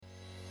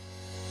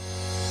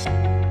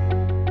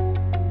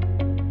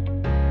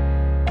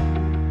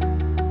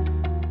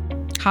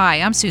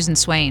Hi, I'm Susan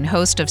Swain,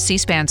 host of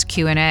C-SPAN's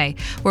Q&A,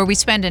 where we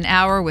spend an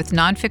hour with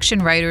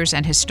nonfiction writers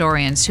and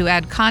historians who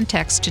add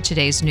context to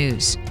today's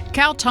news.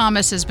 Cal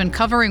Thomas has been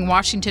covering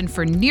Washington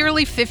for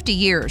nearly 50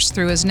 years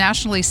through his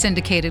nationally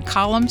syndicated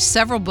columns,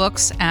 several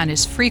books, and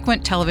his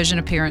frequent television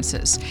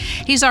appearances.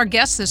 He's our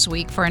guest this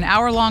week for an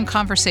hour-long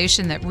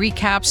conversation that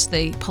recaps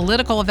the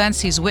political events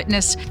he's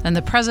witnessed and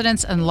the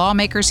presidents and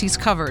lawmakers he's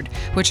covered,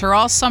 which are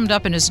all summed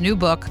up in his new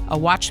book, A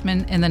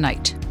Watchman in the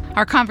Night.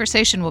 Our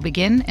conversation will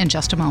begin in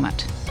just a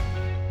moment.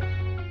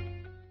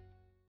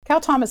 Cal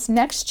Thomas,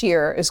 next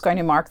year is going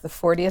to mark the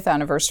 40th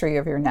anniversary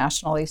of your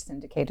nationally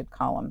syndicated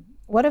column.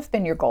 What have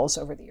been your goals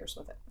over the years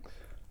with it?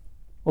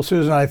 Well,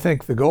 Susan, I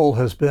think the goal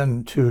has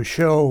been to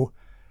show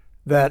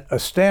that a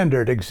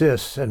standard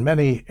exists in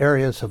many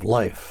areas of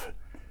life.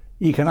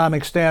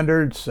 Economic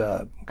standards,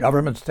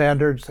 government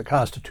standards, the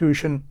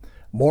Constitution,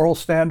 moral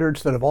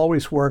standards that have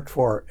always worked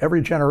for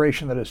every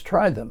generation that has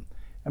tried them.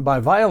 And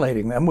by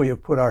violating them, we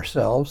have put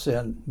ourselves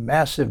in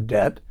massive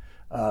debt,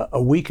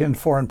 a weakened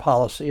foreign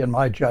policy, in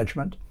my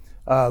judgment,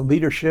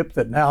 leadership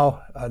that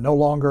now no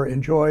longer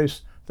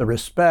enjoys the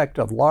respect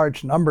of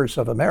large numbers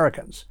of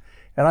Americans.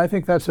 And I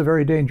think that's a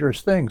very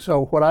dangerous thing.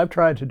 So what I've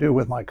tried to do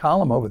with my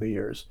column over the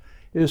years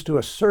is to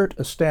assert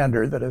a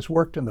standard that has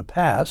worked in the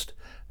past,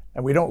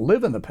 and we don't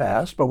live in the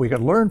past, but we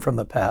can learn from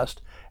the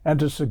past, and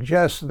to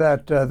suggest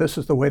that this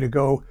is the way to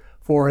go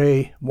for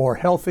a more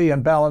healthy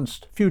and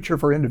balanced future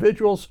for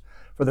individuals,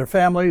 for their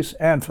families,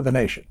 and for the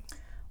nation.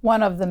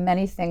 One of the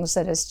many things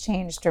that has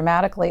changed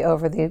dramatically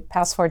over the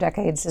past 4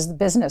 decades is the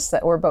business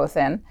that we're both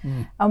in.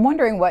 I'm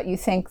wondering what you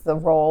think the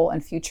role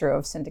and future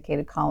of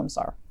syndicated columns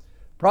are.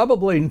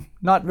 Probably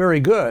not very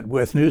good,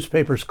 with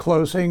newspapers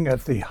closing.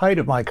 At the height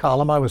of my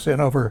column, I was in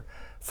over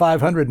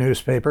 500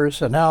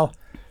 newspapers, and now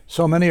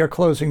so many are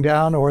closing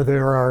down, or they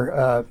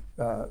are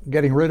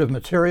getting rid of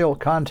material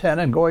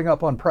content and going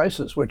up on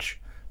prices, which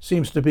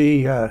seems to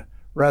be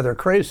rather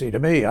crazy to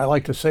me. I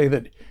like to say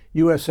that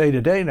USA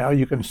Today now,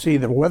 you can see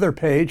the weather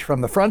page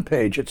from the front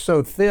page. It's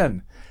so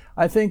thin.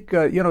 I think,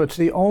 it's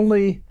the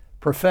only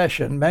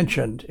profession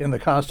mentioned in the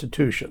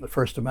Constitution, the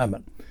First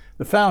Amendment.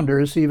 The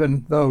founders,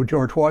 even though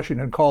George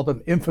Washington called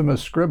them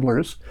infamous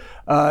scribblers,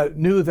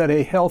 knew that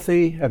a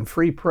healthy and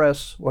free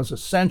press was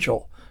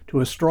essential to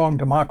a strong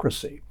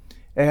democracy.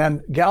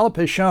 And Gallup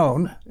has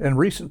shown in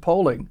recent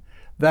polling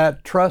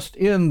that trust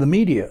in the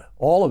media,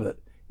 all of it,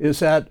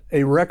 is at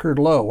a record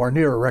low or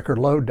near a record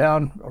low,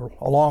 down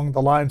along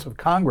the lines of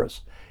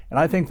Congress. And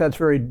I think that's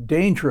very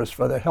dangerous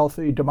for the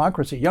healthy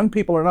democracy. Young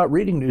people are not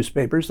reading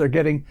newspapers. They're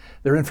getting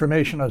their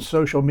information on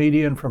social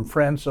media and from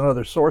friends and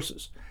other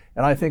sources.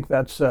 And I think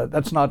that's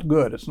not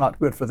good. It's not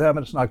good for them,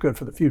 and it's not good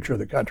for the future of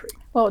the country.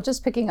 Well,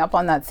 just picking up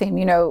on that theme,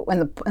 in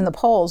the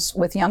polls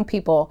with young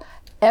people,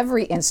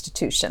 every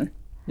institution,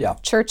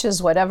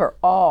 churches, whatever,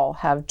 all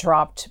have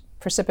dropped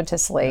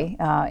precipitously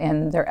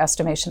in their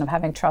estimation of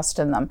having trust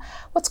in them.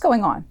 What's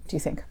going on, do you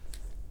think?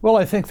 Well,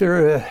 I think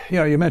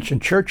you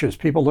mentioned churches.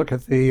 People look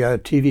at the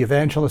TV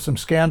evangelism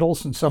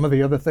scandals and some of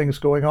the other things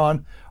going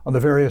on the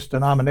various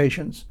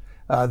denominations.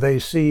 They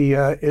see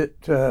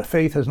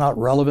faith is not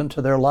relevant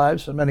to their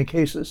lives in many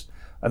cases.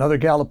 Another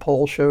Gallup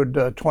poll showed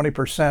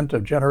 20%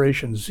 of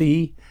Generation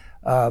Z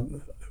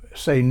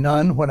say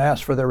none when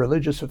asked for their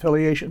religious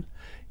affiliation.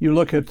 You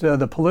look at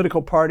the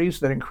political parties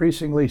that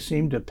increasingly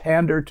seem to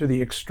pander to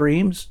the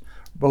extremes,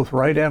 both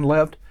right and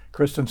left.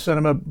 Kristen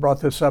Sinema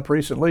brought this up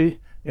recently,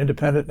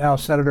 independent now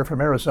senator from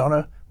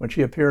Arizona, when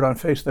she appeared on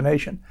Face the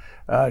Nation.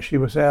 She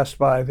was asked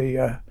by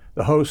the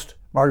host,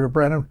 Margaret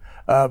Brennan,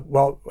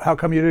 well, how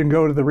come you didn't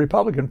go to the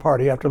Republican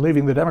Party after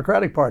leaving the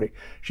Democratic Party?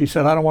 She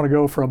said, I don't want to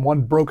go from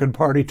one broken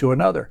party to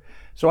another.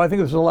 So I think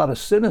there's a lot of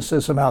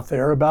cynicism out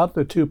there about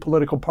the two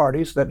political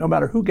parties, that no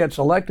matter who gets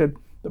elected,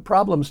 the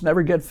problems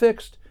never get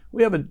fixed.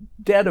 We have a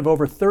debt of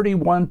over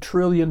 $31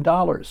 trillion,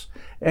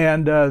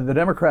 and the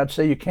Democrats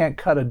say you can't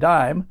cut a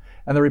dime,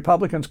 and the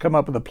Republicans come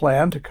up with a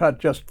plan to cut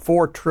just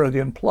 $4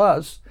 trillion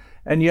plus,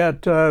 and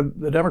yet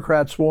the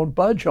Democrats won't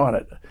budge on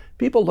it.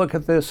 People look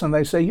at this and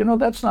they say,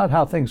 that's not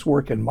how things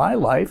work in my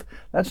life.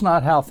 That's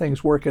not how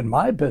things work in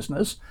my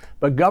business.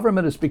 But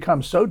government has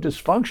become so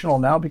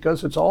dysfunctional now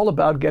because it's all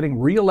about getting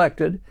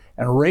reelected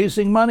and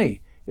raising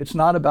money. It's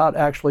not about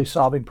actually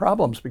solving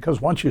problems,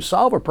 because once you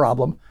solve a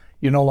problem,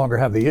 you no longer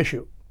have the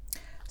issue.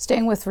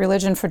 Staying with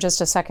religion for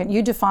just a second,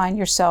 you define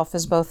yourself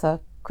as both a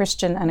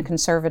Christian and a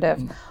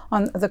conservative.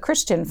 On the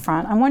Christian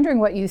front, I'm wondering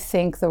what you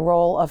think the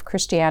role of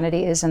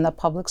Christianity is in the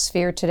public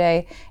sphere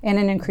today in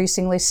an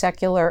increasingly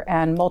secular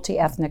and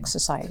multi-ethnic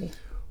society.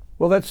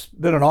 Well, that's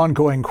been an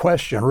ongoing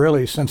question,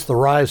 really, since the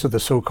rise of the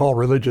so-called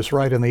religious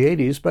right in the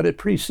 80s, but it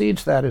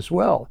precedes that as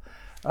well.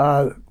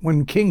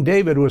 When King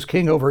David was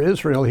king over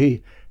Israel,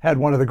 he had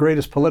one of the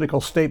greatest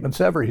political statements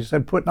ever. He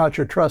said, "Put not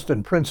your trust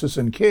in princes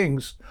and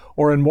kings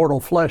or in mortal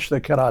flesh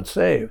that cannot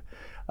save."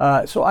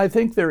 So I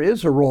think there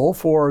is a role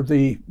for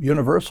the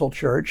universal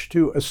church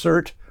to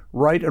assert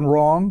right and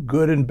wrong,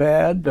 good and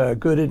bad,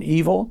 good and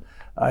evil.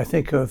 I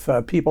think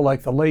of people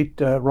like the late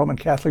Roman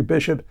Catholic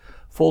Bishop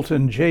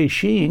Fulton J.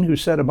 Sheen, who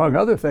said, among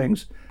other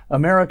things,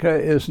 America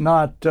is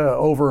not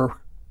over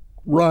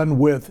overrun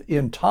with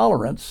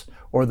intolerance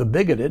or the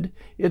bigoted,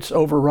 it's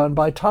overrun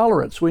by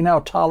tolerance. We now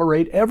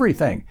tolerate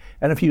everything.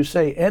 And if you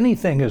say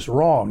anything is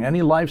wrong,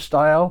 any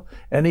lifestyle,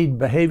 any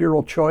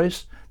behavioral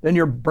choice, then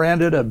you're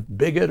branded a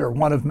bigot or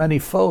one of many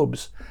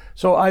phobes.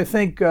 So I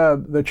think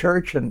the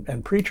church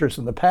and preachers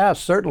in the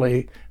past,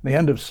 certainly the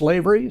end of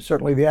slavery,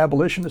 certainly the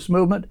abolitionist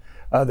movement,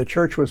 the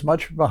church was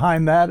much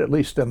behind that, at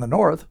least in the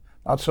North,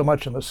 not so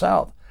much in the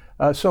South.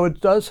 So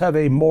it does have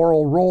a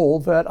moral role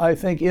that I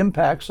think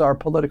impacts our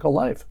political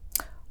life.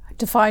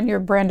 Define your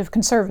brand of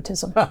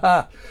conservatism.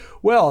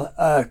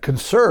 Well,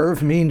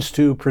 conserve means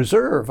to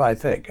preserve, I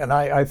think. And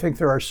I think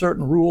there are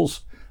certain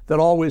rules that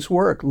always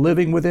work.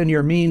 Living within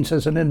your means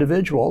as an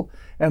individual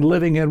and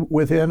living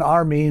within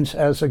our means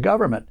as a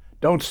government.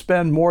 Don't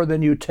spend more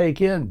than you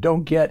take in.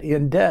 Don't get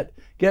in debt.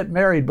 Get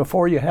married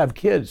before you have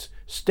kids.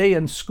 Stay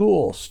in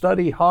school.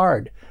 Study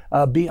hard.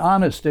 Be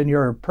honest in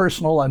your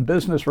personal and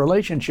business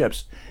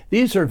relationships.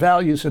 These are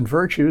values and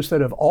virtues that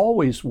have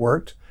always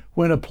worked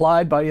when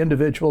applied by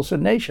individuals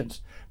and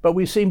nations. But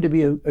we seem to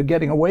be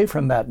getting away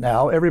from that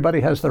now.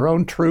 Everybody has their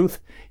own truth.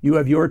 You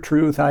have your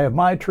truth, I have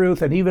my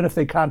truth, and even if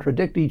they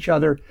contradict each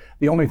other,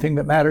 the only thing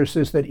that matters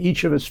is that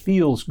each of us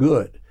feels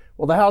good.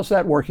 Well, how's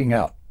that working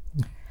out?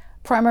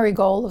 Primary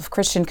goal of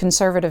Christian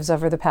conservatives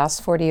over the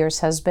past 40 years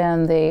has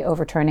been the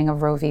overturning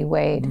of Roe v.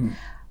 Wade.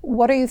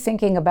 What are you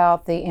thinking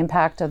about the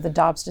impact of the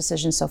Dobbs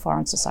decision so far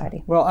on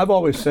society? Well, I've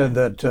always said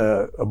that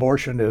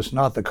abortion is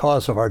not the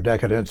cause of our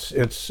decadence,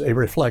 it's a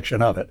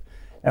reflection of it.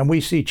 And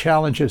we see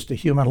challenges to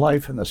human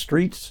life in the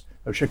streets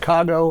of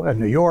Chicago and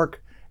New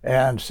York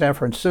and San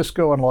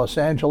Francisco and Los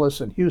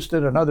Angeles and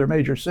Houston and other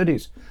major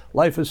cities.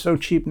 Life is so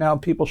cheap now,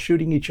 people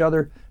shooting each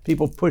other,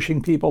 people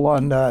pushing people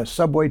on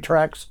subway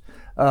tracks,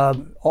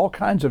 all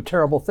kinds of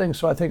terrible things.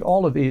 So I think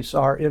all of these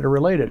are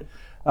interrelated.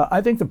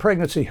 I think the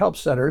pregnancy help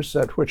centers,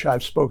 at which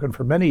I've spoken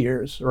for many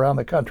years around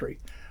the country,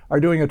 are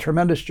doing a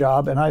tremendous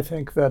job, and I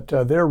think that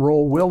their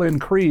role will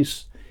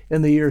increase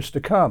in the years to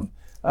come.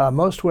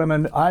 Most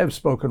women I have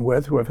spoken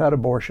with who have had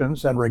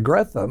abortions and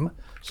regret them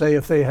say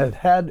if they had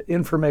had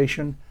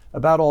information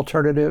about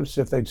alternatives,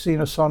 if they'd seen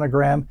a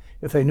sonogram,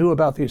 if they knew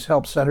about these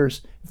help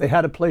centers, if they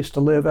had a place to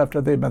live after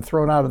they'd been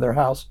thrown out of their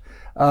house,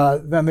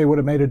 then they would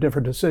have made a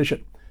different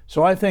decision.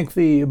 So I think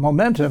the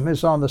momentum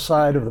is on the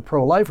side of the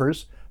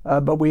pro-lifers,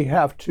 but we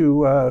have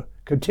to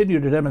continue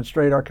to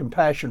demonstrate our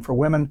compassion for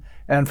women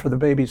and for the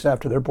babies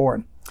after they're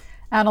born.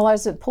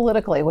 Analyze it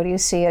politically. What do you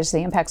see as the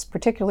impacts,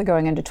 particularly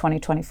going into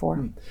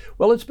 2024?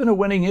 Well, it's been a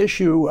winning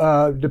issue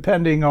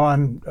depending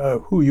on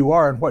who you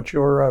are and what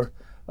you're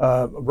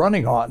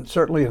running on.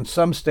 Certainly in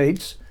some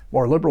states,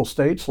 more liberal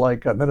states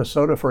like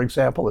Minnesota, for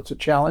example, it's a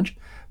challenge.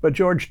 But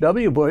George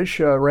W. Bush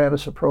ran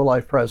as a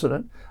pro-life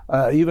president.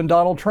 Even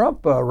Donald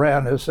Trump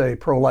ran as a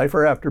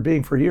pro-lifer after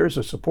being for years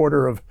a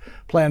supporter of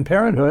Planned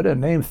Parenthood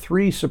and named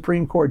 3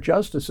 Supreme Court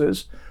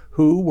justices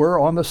who were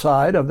on the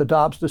side of the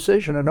Dobbs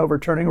decision in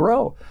overturning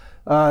Roe.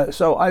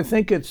 So I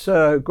think it's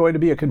going to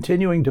be a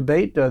continuing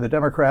debate. The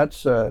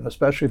Democrats, and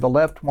especially the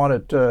left, want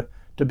it to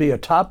be a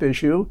top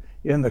issue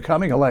in the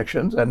coming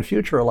elections and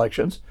future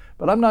elections,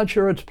 but I'm not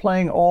sure it's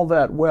playing all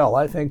that well.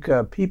 I think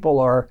people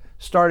are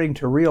starting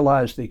to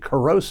realize the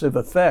corrosive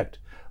effect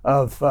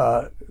of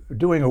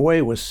doing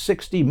away with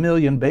 60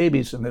 million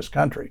babies in this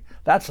country.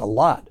 That's a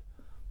lot.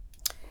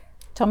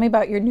 Tell me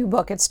about your new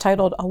book. It's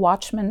titled A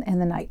Watchman in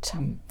the Night.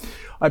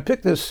 I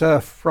picked this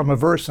from a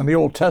verse in the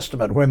Old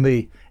Testament when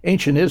the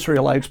ancient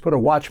Israelites put a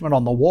watchman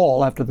on the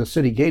wall after the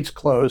city gates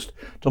closed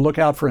to look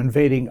out for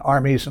invading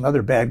armies and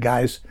other bad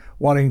guys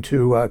wanting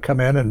to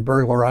come in and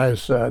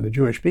burglarize the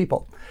Jewish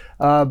people.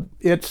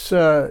 It's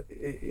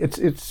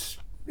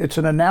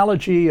an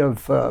analogy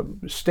of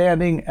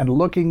standing and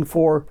looking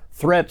for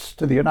threats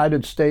to the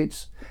United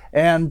States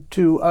and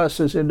to us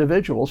as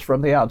individuals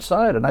from the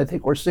outside. And I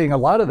think we're seeing a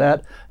lot of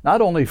that, not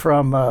only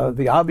from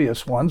the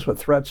obvious ones with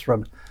threats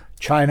from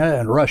China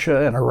and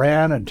Russia and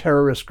Iran and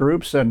terrorist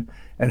groups and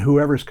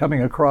whoever's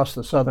coming across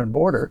the southern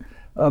border,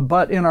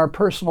 but in our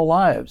personal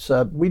lives.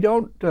 We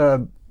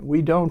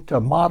don't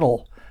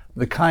model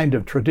the kind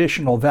of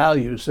traditional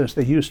values as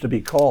they used to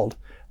be called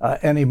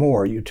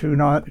anymore. You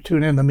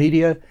tune in the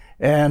media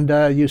and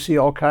you see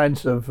all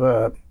kinds of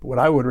what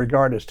I would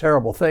regard as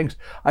terrible things.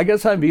 I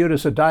guess I'm viewed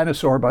as a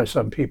dinosaur by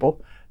some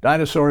people.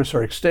 Dinosaurs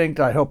are extinct.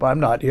 I hope I'm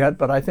not yet,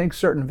 but I think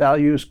certain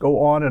values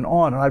go on,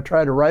 and I've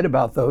tried to write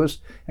about those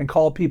and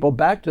call people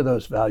back to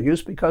those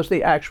values because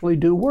they actually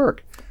do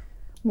work.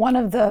 One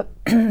of the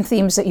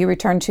themes that you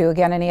return to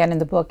again and again in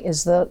the book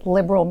is the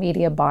liberal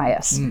media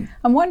bias.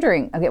 I'm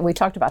wondering, again, we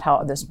talked about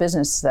how this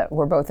business that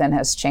we're both in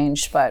has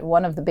changed, but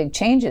one of the big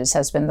changes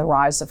has been the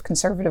rise of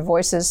conservative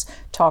voices,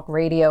 talk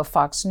radio,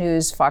 Fox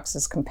News,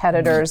 Fox's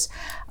competitors,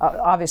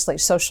 obviously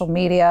social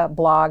media,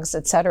 blogs,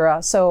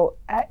 etc. So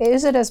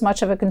is it as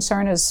much of a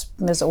concern as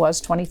it was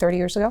 20, 30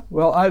 years ago?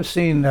 Well, I've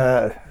seen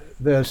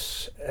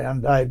this,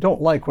 and I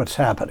don't like what's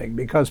happening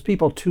because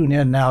people tune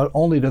in now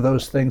only to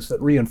those things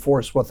that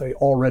reinforce what they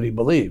already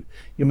believe.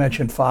 You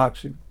mentioned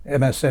Fox,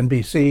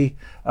 MSNBC,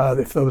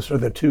 if those are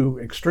the two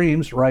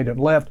extremes, right and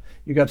left.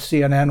 You got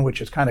CNN,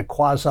 which is kind of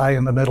quasi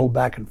in the middle,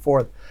 back and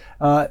forth.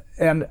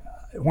 And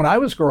when I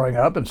was growing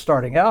up and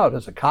starting out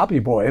as a copy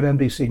boy at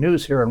NBC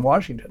News here in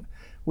Washington,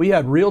 we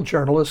had real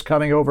journalists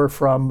coming over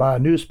from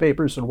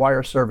newspapers and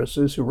wire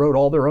services who wrote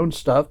all their own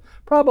stuff.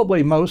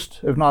 Probably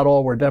most, if not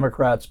all, were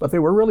Democrats, but they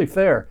were really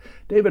fair.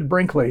 David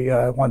Brinkley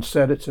once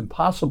said, "It's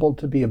impossible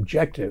to be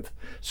objective,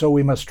 so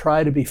we must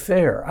try to be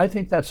fair." I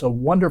think that's a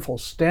wonderful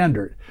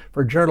standard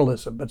for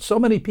journalism. But so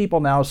many people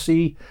now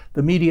see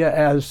the media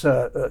as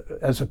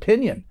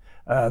opinion.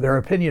 There are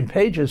opinion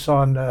pages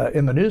on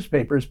in the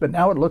newspapers, but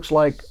now it looks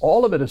like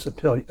all of it is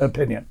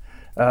opinion.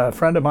 A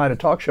friend of mine, a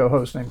talk show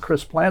host named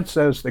Chris Plant,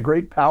 says the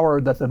great power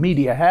that the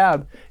media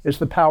have is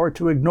the power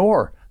to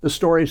ignore the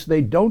stories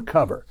they don't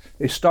cover.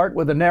 They start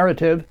with a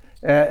narrative,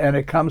 and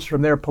it comes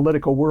from their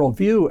political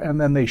worldview, and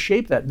then they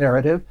shape that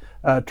narrative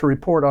to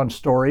report on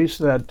stories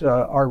that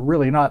are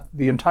really not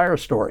the entire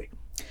story.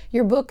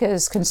 Your book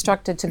is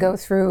constructed to go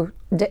through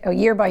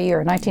year by year,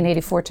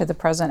 1984 to the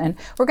present, and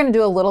we're going to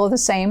do a little of the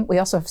same. We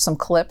also have some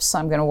clips.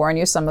 I'm going to warn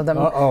you, some of them,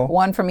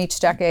 one from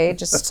each decade,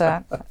 just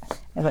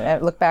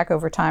look back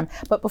over time.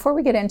 But before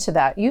we get into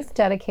that, you've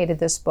dedicated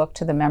this book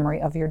to the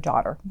memory of your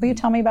daughter. Will you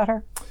tell me about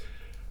her?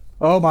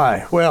 Oh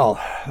my, well,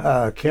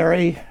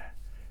 Carrie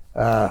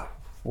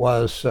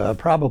was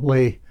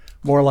probably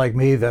more like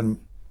me than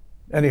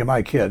any of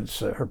my kids.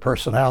 Her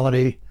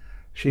personality,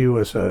 she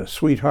was a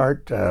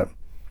sweetheart,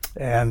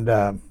 and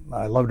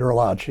I loved her a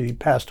lot. She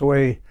passed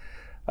away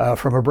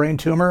from a brain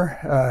tumor,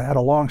 had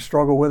a long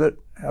struggle with it,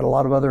 had a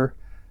lot of other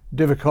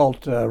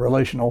difficult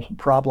relational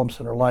problems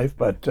in her life,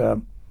 but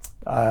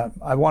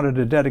I wanted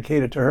to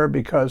dedicate it to her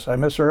because I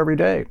miss her every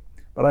day,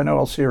 but I know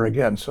I'll see her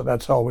again, so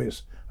that's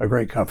always a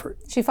great comfort.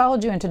 She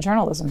followed you into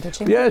journalism, did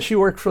she? Yeah, she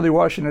worked for the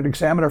Washington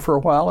Examiner for a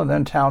while, and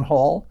then Town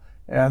Hall,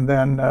 and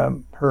then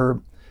her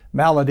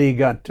malady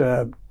got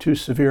too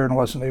severe and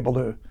wasn't able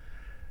to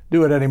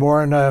do it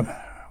anymore, and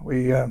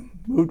we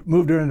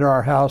moved her into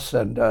our house,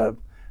 and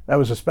that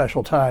was a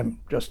special time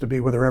just to be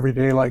with her every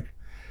day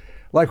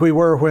like we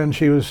were when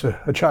she was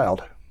a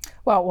child.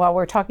 Well, while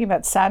we're talking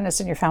about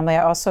sadness in your family,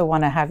 I also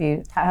want to have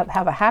you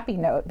have a happy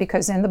note,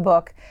 because in the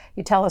book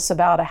you tell us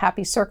about a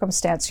happy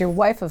circumstance. Your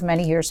wife of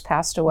many years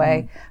passed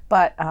away,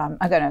 but I'm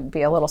going to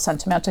be a little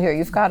sentimental here.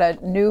 You've got a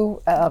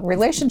new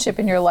relationship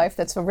in your life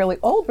that's a really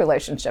old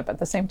relationship at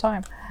the same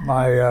time.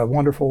 My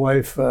wonderful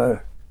wife,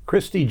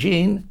 Christy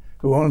Jean,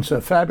 who owns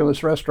a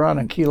fabulous restaurant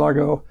in Key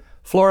Largo,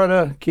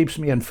 Florida, keeps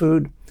me in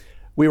food.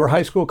 We were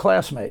high school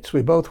classmates.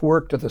 We both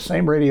worked at the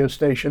same radio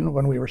station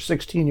when we were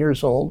 16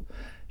 years old.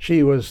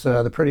 She was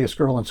the prettiest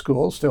girl in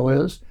school, still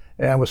is,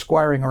 and was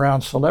squiring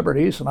around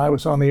celebrities, and I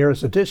was on the air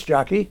as a disc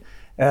jockey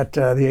at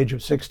the age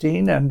of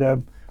 16,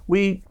 and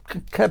we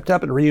kept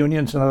up at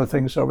reunions and other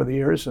things over the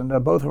years, and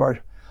both of our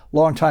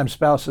longtime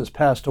spouses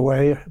passed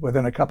away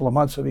within a couple of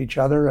months of each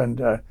other,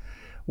 and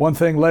one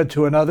thing led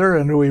to another,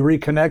 and we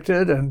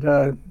reconnected,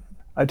 and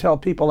I tell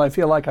people I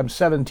feel like I'm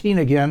 17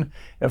 again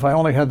if I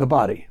only had the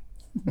body.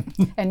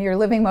 And you're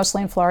living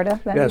mostly in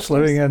Florida then? Yes,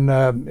 living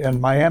in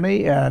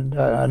Miami, and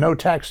a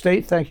no-tax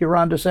state, thank you,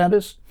 Ron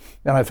DeSantis.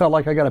 And I felt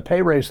like I got a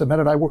pay raise the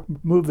minute I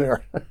moved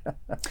there.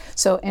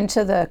 So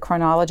into the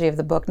chronology of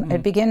the book,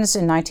 it begins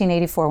in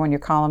 1984 when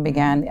your column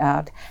began,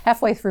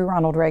 halfway through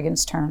Ronald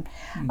Reagan's term.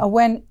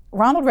 When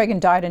Ronald Reagan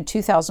died in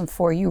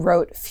 2004, you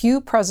wrote,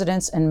 "Few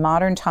presidents in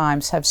modern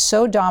times have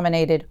so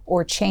dominated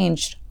or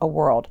changed a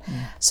world."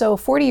 So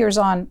 40 years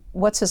on,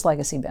 what's his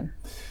legacy been?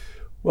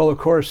 Well, of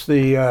course,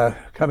 the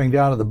coming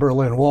down of the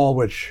Berlin Wall,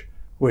 which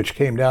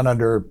came down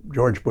under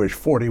George Bush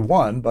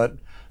 41, but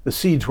the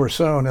seeds were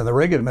sown in the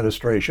Reagan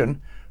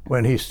administration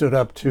when he stood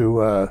up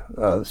to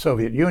the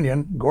Soviet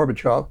Union,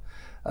 Gorbachev.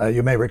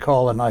 You may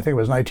recall, in I think it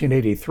was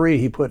 1983,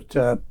 he put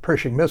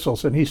Pershing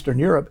missiles in Eastern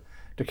Europe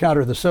to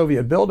counter the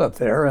Soviet buildup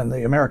there, and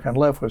the American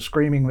left was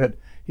screaming that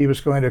he was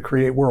going to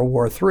create World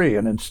War III,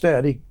 and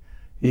instead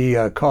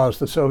he caused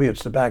the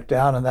Soviets to back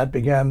down, and that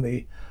began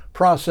the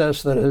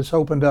process that has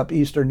opened up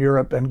Eastern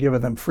Europe and given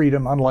them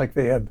freedom, unlike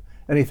they have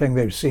anything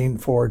they've seen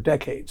for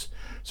decades.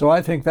 So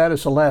I think that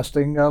is a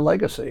lasting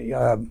legacy.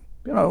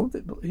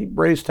 He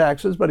raised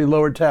taxes, but he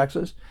lowered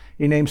taxes.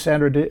 He named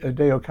Sandra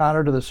Day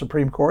O'Connor to the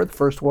Supreme Court, the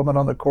first woman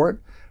on the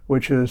court,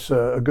 which is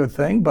a good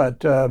thing.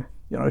 But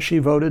she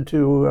voted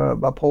to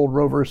uphold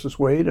Roe versus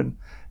Wade,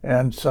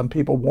 and some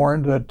people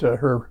warned that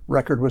her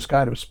record was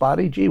kind of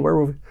spotty. Gee,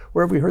 where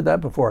have we heard that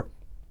before?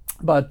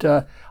 But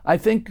I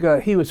think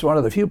he was one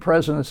of the few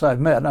presidents I've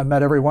met, and I've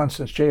met everyone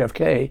since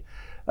JFK,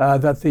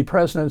 that the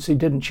presidency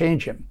didn't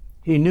change him.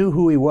 He knew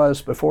who he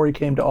was before he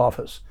came to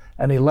office,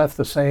 and he left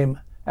the same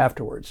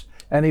afterwards.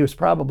 And he was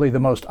probably the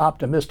most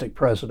optimistic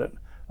president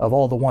of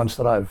all the ones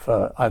that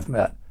I've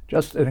met.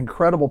 Just an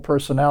incredible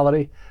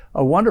personality,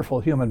 a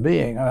wonderful human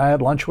being. I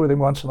had lunch with him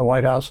once in the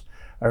White House.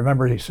 I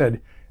remember he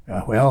said,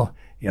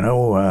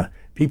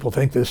 people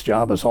think this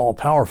job is all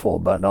powerful,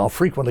 but I'll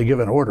frequently give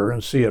an order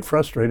and see it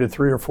frustrated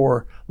 3 or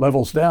 4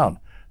 levels down.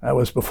 That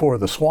was before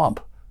the swamp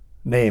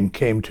name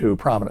came to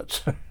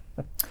prominence.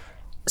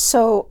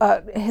 So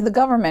the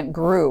government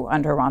grew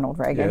under Ronald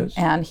Reagan, Yes.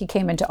 and he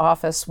came into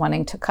office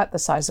wanting to cut the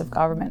size of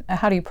government.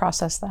 How do you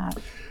process that?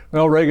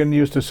 Well, Reagan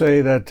used to say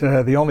that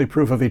the only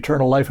proof of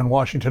eternal life in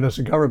Washington is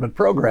a government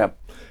program.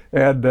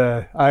 And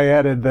I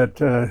added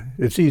that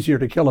it's easier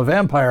to kill a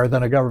vampire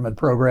than a government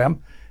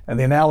program. And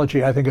the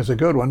analogy, I think, is a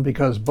good one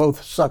because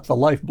both suck the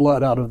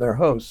lifeblood out of their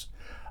hosts.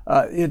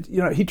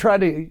 He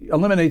tried to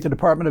eliminate the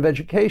Department of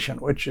Education,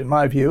 which in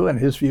my view, and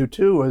his view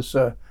too, was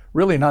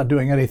really not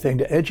doing anything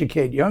to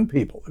educate young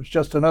people. It was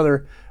just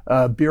another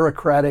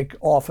bureaucratic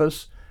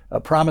office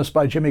promised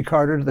by Jimmy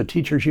Carter to the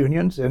teachers'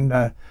 unions in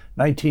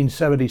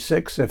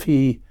 1976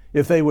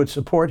 if they would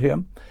support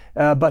him.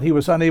 But he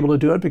was unable to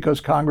do it because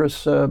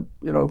Congress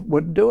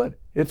wouldn't do it.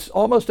 It's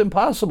almost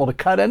impossible to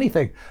cut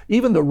anything.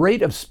 Even the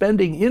rate of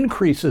spending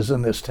increases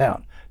in this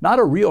town, not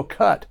a real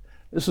cut.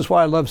 This is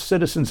why I love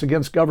Citizens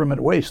Against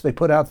Government Waste. They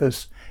put out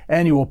this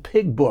annual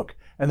pig book,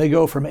 and they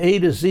go from A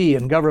to Z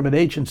in government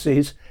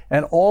agencies,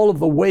 and all of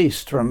the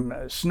waste from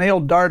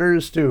snail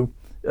darters to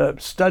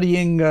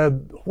studying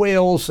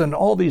whales and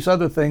all these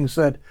other things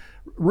that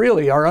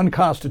really are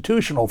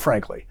unconstitutional,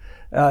 frankly.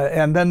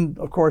 And then,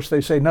 of course, they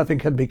say nothing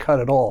can be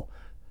cut at all.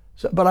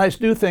 But I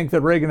do think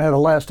that Reagan had a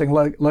lasting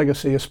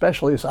legacy,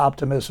 especially his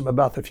optimism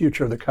about the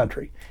future of the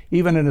country.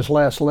 Even in his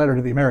last letter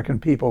to the American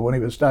people when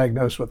he was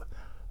diagnosed with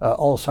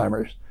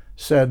Alzheimer's,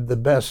 said the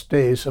best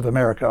days of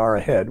America are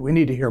ahead. We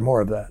need to hear more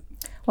of that.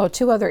 Well,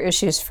 2 other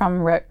issues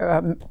from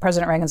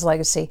President Reagan's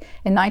legacy.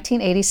 In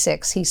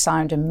 1986, he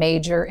signed a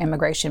major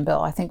immigration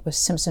bill. I think it was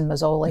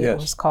Simpson-Mazzoli, Yes.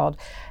 it was called.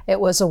 It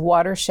was a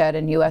watershed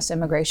in U.S.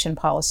 immigration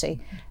policy.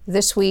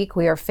 This week,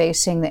 we are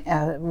facing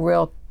a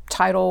real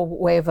tidal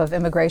wave of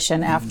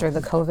immigration after the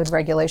COVID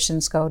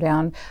regulations go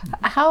down.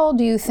 How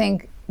do you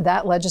think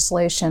that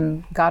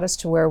legislation got us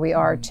to where we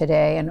are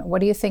today, and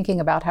what are you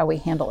thinking about how we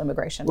handle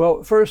immigration?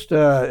 Well, first,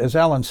 as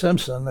Alan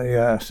Simpson,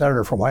 the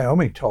senator from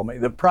Wyoming, told me,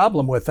 the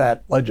problem with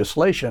that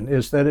legislation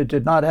is that it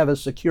did not have a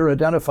secure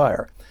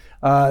identifier.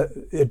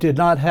 It did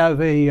not have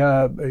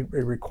a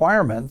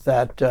requirement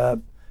that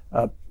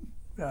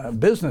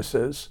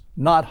businesses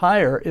not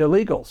hire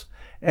illegals.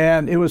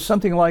 And it was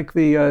something like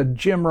the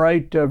Jim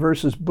Wright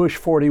versus Bush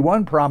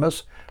 41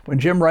 promise, when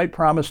Jim Wright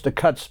promised to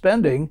cut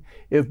spending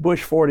if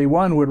Bush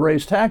 41 would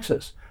raise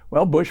taxes.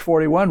 Well, Bush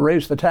 41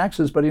 raised the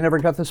taxes, but he never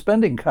got the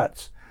spending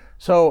cuts.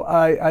 So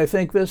I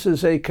think this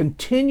is a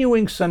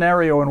continuing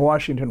scenario in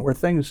Washington where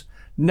things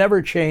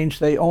never change,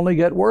 they only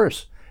get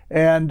worse.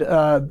 And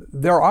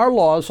there are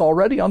laws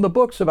already on the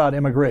books about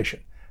immigration,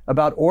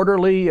 about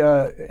orderly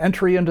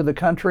entry into the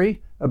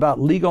country,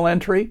 about legal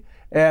entry,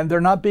 and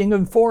they're not being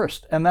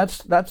enforced. And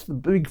that's the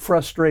big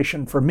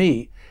frustration for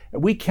me.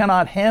 We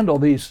cannot handle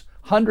these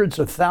hundreds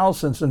of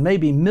thousands and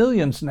maybe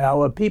millions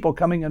now of people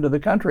coming into the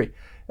country.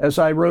 As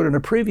I wrote in a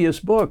previous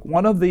book,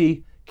 one of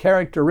the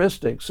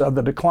characteristics of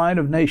the decline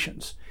of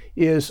nations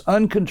is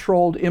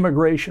uncontrolled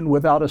immigration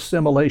without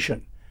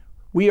assimilation.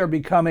 We are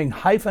becoming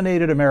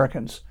hyphenated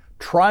Americans,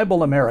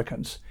 tribal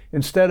Americans.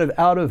 Instead of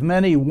out of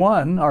many,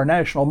 one, our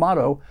national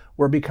motto,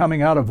 we're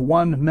becoming out of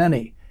one,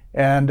 many.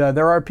 And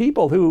there are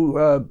people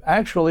who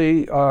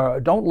actually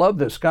don't love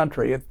this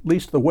country, at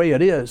least the way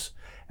it is,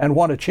 and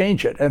want to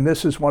change it. And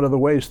this is one of the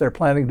ways they're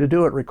planning to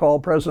do it. Recall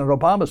President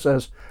Obama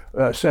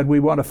said we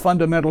want to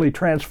fundamentally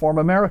transform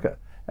America.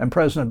 And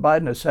President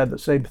Biden has said the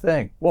same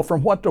thing. Well,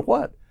 from what to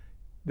what?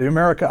 The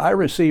America I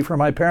received from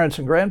my parents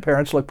and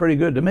grandparents looked pretty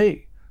good to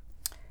me.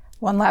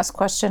 One last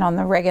question on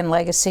the Reagan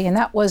legacy, and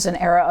that was an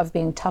era of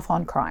being tough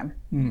on crime.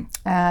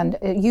 And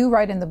you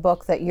write in the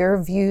book that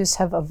your views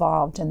have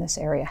evolved in this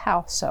area.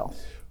 How so?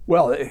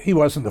 Well, he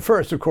wasn't the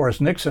first, of course.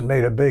 Nixon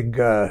made a big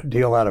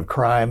deal out of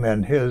crime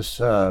in his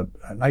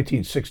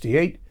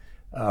 1968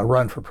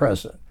 run for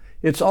president.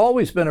 It's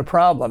always been a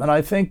problem, and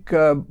I think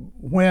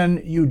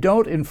when you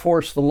don't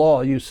enforce the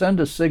law, you send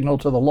a signal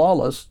to the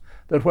lawless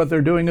that what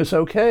they're doing is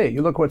okay.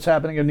 You look what's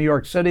happening in New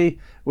York City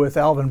with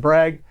Alvin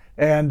Bragg,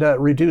 and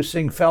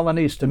reducing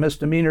felonies to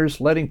misdemeanors,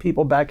 letting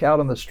people back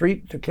out on the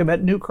street to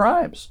commit new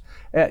crimes.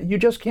 You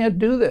just can't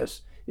do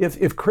this.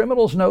 If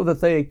criminals know that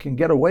they can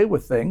get away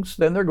with things,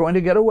 then they're going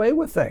to get away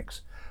with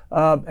things.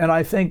 And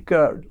I think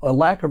a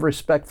lack of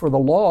respect for the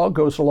law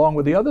goes along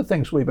with the other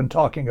things we've been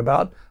talking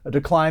about, a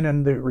decline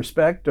in the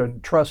respect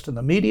and trust in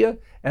the media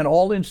and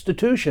all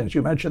institutions.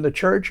 You mentioned the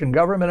church and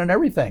government and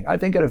everything. I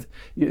think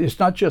it's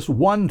not just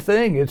one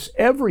thing, it's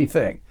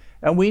everything.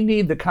 And we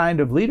need the kind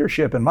of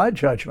leadership, in my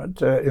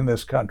judgment, in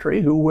this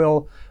country who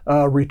will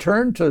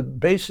return to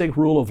basic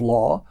rule of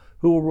law,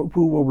 who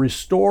will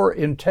restore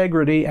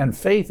integrity and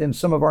faith in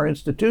some of our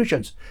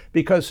institutions.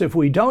 Because if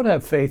we don't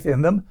have faith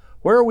in them,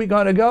 where are we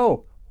going to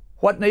go?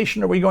 What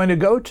nation are we going to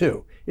go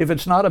to? If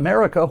it's not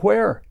America,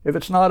 where? If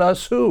it's not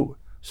us, who?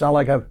 Sound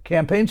like a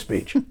campaign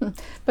speech.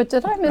 But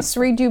did I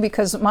misread you?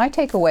 Because my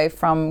takeaway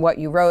from what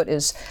you wrote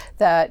is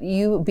that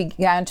you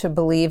began to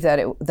believe that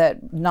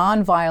that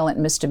nonviolent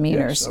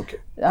misdemeanors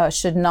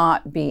should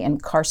not be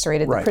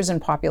incarcerated. Right. The prison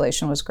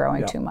population was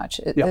growing too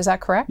much. Is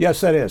that correct? Yes,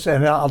 that is.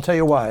 And I'll tell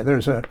you why.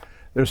 There's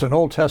an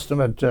Old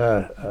Testament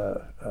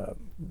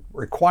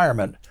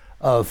requirement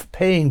of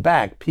paying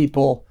back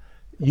people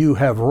you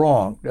have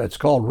wronged. It's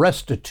called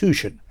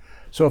restitution.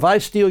 So if I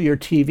steal your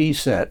TV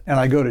set and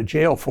I go to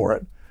jail for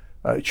it,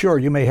 sure,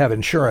 you may have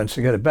insurance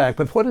to get it back,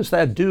 but what does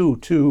that do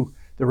to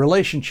the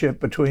relationship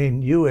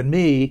between you and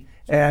me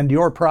and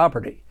your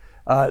property?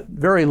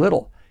 Very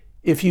little.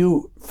 If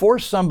you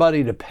force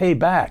somebody to pay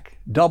back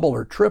double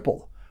or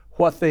triple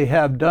what they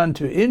have done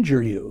to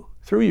injure you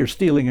through your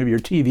stealing of your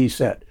TV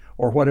set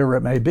or whatever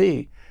it may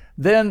be,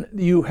 then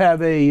you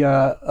have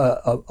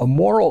a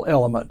moral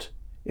element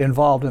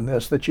involved in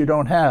this that you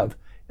don't have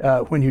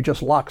when you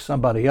just lock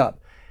somebody up.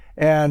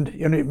 And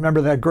you know,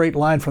 remember that great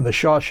line from The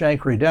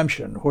Shawshank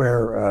Redemption,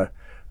 where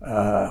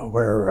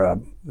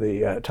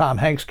the Tom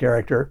Hanks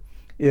character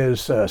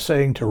is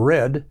saying to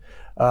Red,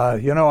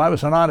 you know, I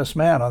was an honest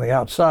man on the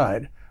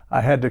outside.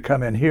 I had to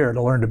come in here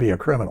to learn to be a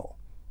criminal.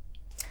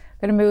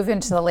 Going to move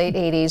into the late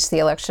 80s, the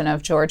election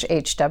of George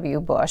H.W.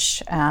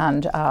 Bush.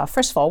 And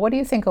first of all, what do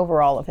you think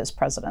overall of his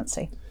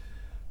presidency?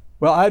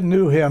 Well, I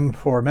knew him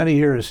for many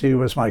years. He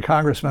was my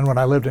congressman when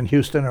I lived in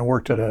Houston and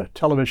worked at a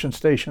television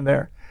station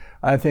there.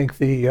 I think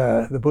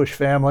the Bush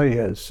family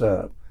is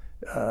a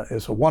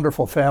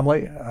wonderful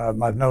family.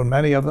 I've known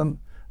many of them,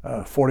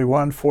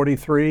 41,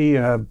 43.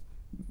 I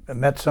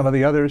met some of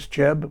the others,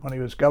 Jeb, when he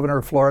was governor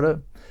of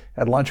Florida.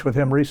 Had lunch with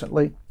him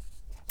recently.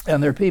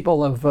 And they're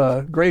people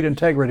of great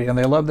integrity, and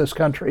they love this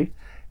country,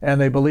 and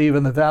they believe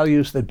in the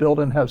values that built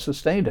and have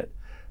sustained it.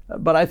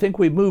 But I think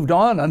we've moved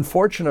on,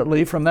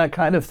 unfortunately, from that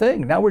kind of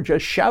thing. Now we're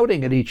just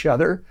shouting at each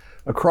other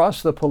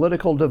across the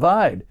political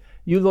divide.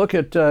 You look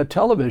at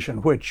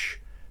television, which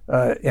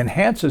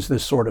enhances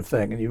this sort of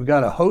thing, and you've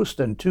got a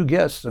host and two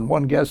guests, and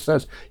one guest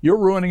says, "You're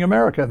ruining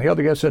America," and the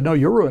other guest said, "No,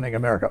 you're ruining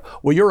America."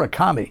 "Well, you're a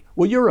commie."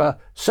 "Well, you're a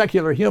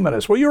secular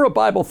humanist." "Well, you're a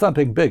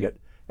Bible-thumping bigot."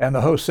 And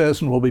the host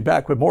says, and we'll be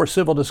back with more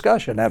civil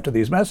discussion after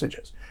these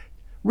messages.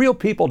 Real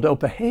people don't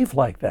behave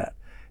like that.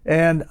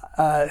 And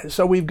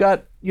so we've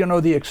got, you know,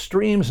 the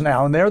extremes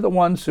now, and they're the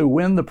ones who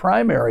win the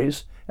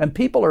primaries, and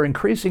people are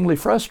increasingly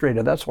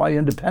frustrated. That's why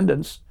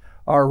independents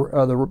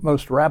are the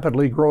most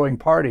rapidly growing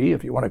party,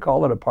 if you want to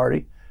call it a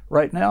party,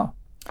 right now.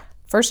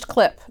 First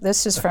clip.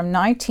 This is from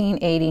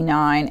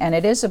 1989, and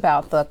it is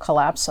about the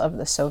collapse of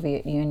the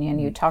Soviet Union.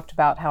 You talked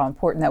about how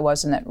important that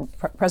was and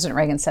that President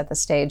Reagan set the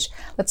stage.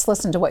 Let's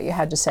listen to what you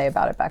had to say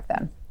about it back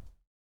then.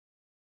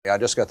 I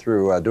just got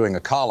through doing a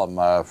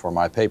column for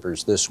my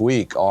papers this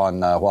week on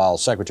while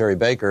Secretary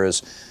Baker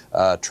is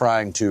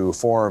trying to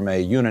form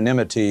a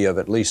unanimity of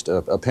at least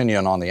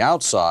opinion on the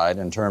outside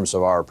in terms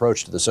of our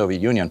approach to the Soviet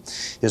Union,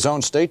 his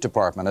own State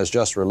Department has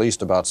just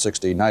released about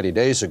 90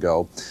 days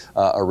ago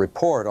a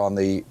report on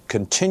the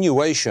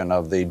continuation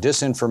of the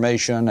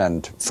disinformation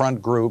and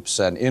front groups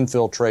and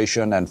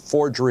infiltration and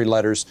forgery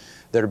letters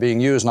that are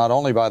being used not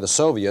only by the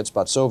Soviets,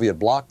 but Soviet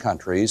bloc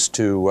countries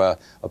to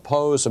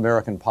oppose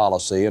American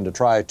policy and to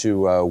try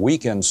to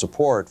weaken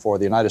support for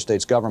the United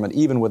States government,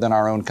 even within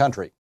our own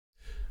country.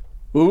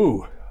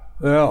 Ooh,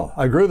 well,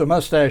 I grew the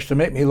mustache to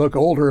make me look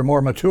older and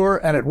more mature,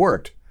 and it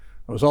worked.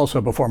 It was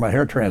also before my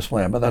hair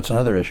transplant, but that's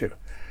another issue.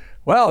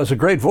 Well, it's a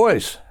great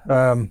voice.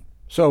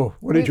 So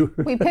what did you...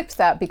 We picked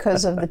that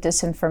because of the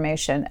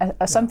disinformation,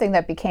 something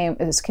that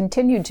has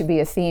continued to be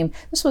a theme.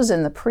 This was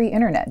in the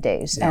pre-internet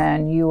days,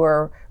 and you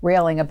were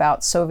railing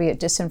about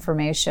Soviet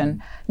disinformation,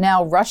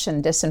 now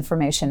Russian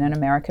disinformation in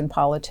American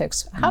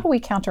politics. How do we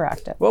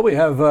counteract it? Well, we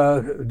have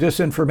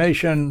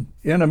disinformation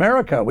in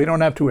America. We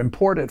don't have to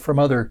import it from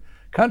other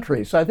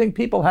countries. I think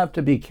people have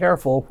to be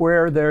careful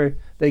where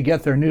they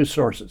get their news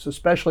sources,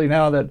 especially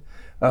now that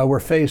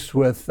we're faced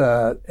with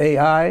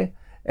AI,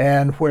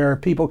 and where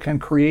people can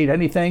create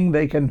anything.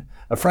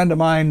 A friend of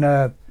mine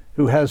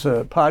who has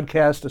a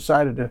podcast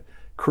decided to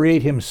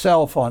create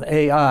himself on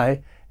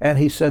AI, and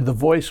he said the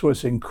voice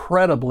was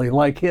incredibly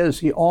like his.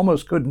 He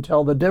almost couldn't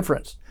tell the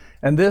difference.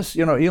 And this,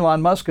 you know,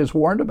 Elon Musk has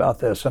warned about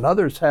this, and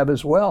others have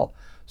as well.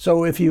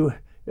 So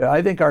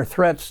I think our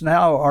threats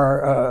now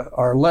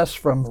are less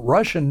from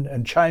Russian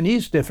and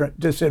Chinese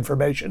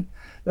disinformation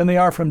than they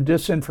are from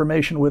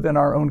disinformation within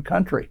our own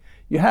country.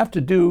 You have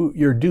to do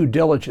your due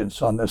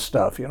diligence on this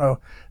stuff. You know,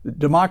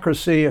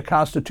 democracy, a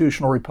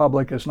constitutional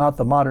republic, is not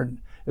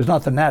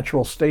the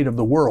natural state of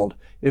the world.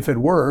 If it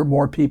were,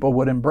 more people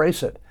would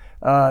embrace it.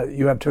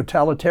 You have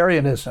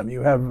totalitarianism,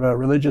 you have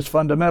religious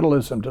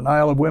fundamentalism,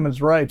 denial of women's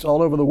rights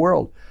all over the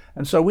world.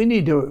 And so we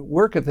need to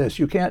work at this.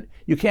 You can't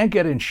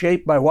get in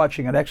shape by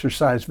watching an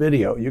exercise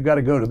video. You've got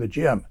to go to the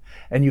gym.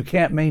 And you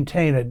can't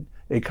maintain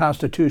a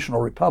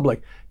constitutional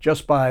republic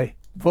just by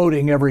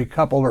voting every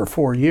couple or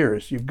 4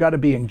 years. You've got to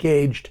be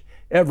engaged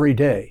every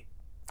day.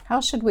 How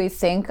should we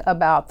think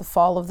about the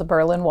fall of the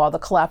Berlin Wall, the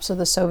collapse of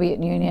the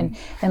Soviet Union,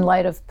 in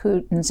light of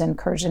Putin's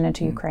incursion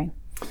into Ukraine?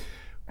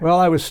 Well,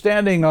 I was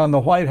standing on the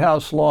White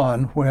House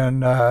lawn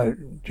when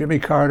Jimmy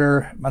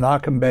Carter,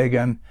 Menachem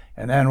Begin,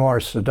 and Anwar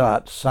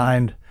Sadat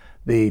signed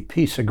the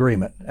peace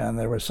agreement. And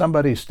there was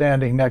somebody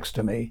standing next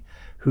to me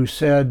who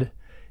said,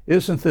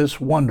 "Isn't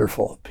this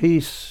wonderful?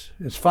 Peace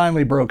is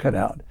finally broken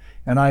out."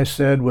 And I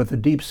said, with the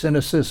deep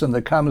cynicism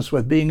that comes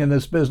with being in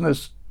this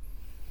business,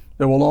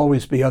 there will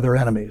always be other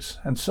enemies.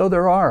 And so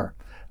there are.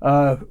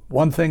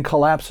 One thing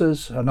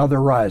collapses,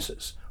 another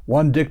rises.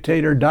 One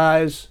dictator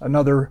dies,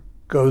 another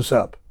goes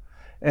up.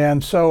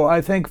 And so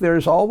I think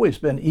there's always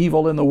been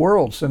evil in the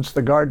world since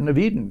the Garden of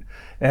Eden.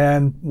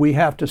 And we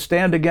have to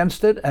stand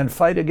against it and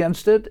fight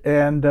against it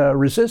and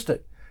resist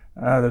it.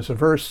 There's a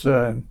verse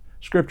in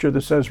Scripture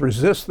that says,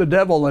 "Resist the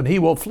devil and he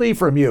will flee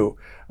from you."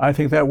 I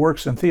think that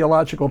works in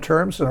theological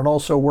terms, and it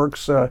also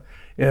works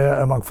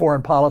among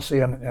foreign policy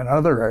and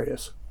other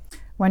areas.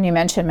 When you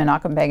mentioned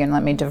Menachem Begin,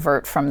 let me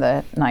divert from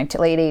the late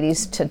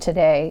 80s to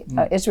today.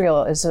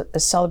 Israel is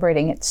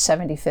celebrating its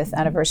 75th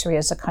anniversary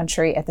as a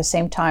country. At the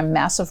same time,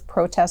 massive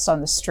protests on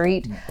the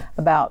street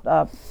about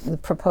the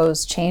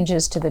proposed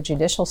changes to the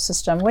judicial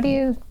system. What do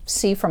you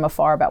see from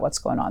afar about what's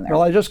going on there?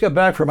 Well, I just got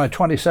back from my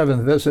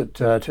 27th visit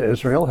to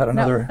Israel. Had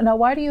another. Now,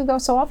 why do you go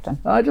so often?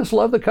 I just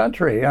love the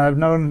country. I've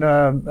known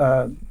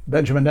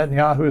Benjamin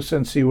Netanyahu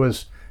since he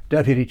was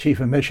Deputy Chief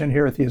of Mission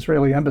here at the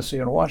Israeli Embassy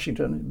in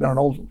Washington. He's been an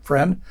old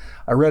friend.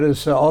 I read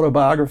his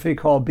autobiography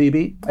called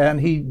Bibi, and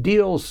he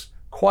deals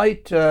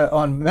quite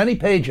on many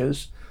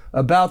pages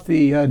about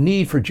the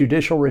need for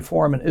judicial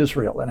reform in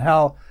Israel and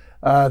how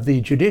the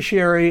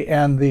judiciary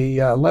and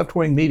the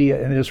left-wing media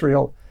in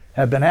Israel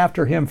have been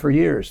after him for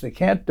years. They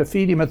can't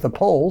defeat him at the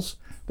polls.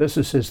 This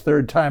is his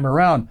third time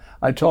around.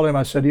 I told him,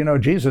 I said, you know,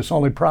 Jesus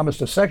only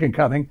promised a second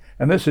coming,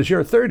 and this is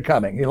your third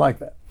coming. He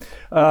liked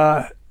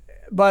that.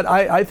 But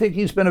I think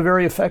he's been a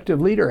very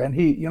effective leader. And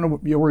he, you know,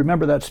 you'll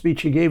remember that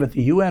speech he gave at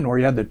the UN where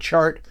he had the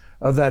chart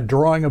of that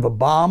drawing of a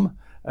bomb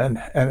and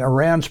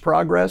Iran's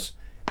progress.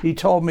 He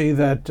told me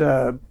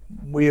that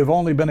we have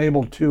only been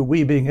able to,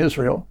 we being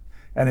Israel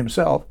and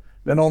himself,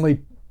 been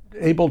only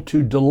able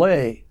to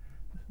delay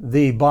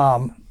the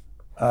bomb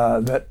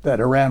that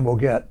Iran will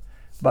get.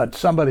 But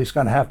somebody's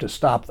going to have to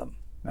stop them.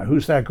 Now,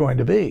 who's that going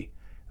to be?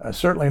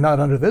 Certainly not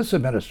under this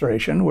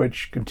administration,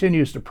 which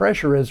continues to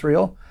pressure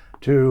Israel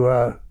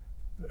to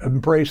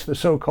embrace the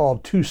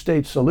so-called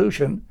two-state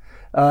solution.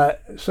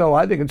 So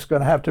I think it's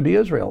going to have to be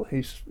Israel.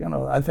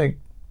 I think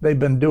they've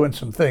been doing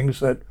some things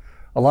that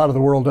a lot of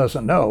the world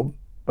doesn't know,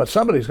 but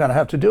somebody's going to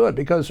have to do it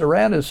because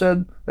Iran has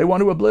said they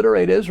want to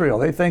obliterate Israel.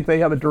 They think they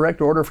have a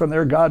direct order from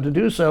their God to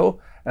do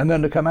so and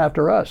then to come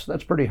after us.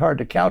 That's pretty hard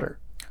to counter.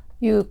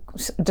 You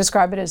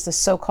describe it as the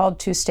so-called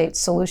two-state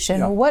solution.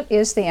 Yeah. What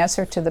is the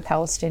answer to the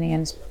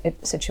Palestinian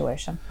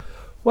situation?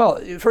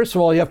 Well, first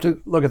of all, you have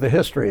to look at the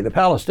history. The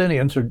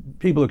Palestinians are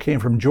people who came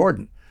from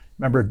Jordan.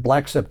 Remember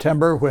Black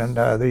September when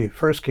the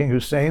first King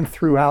Hussein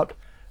threw out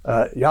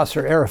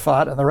Yasser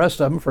Arafat and the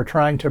rest of them for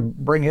trying to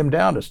bring him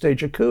down to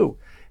stage a coup.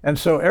 And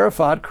so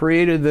Arafat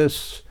created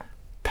this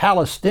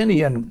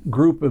Palestinian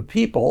group of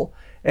people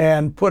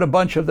and put a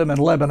bunch of them in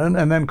Lebanon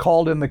and then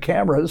called in the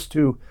cameras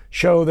to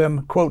show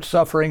them, quote,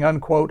 suffering,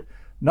 unquote.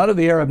 None of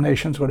the Arab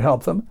nations would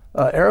help them.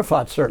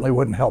 Arafat certainly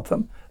wouldn't help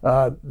them.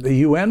 The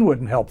UN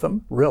wouldn't help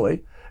them,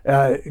 really,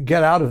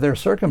 get out of their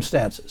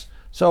circumstances.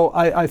 So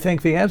I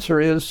think the answer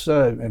is,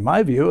 in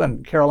my view,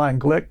 and Caroline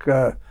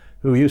Glick,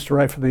 who used to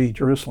write for the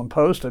Jerusalem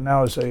Post and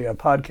now is a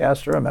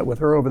podcaster, I met with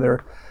her over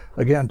there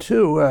again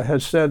too,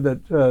 has said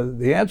that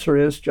the answer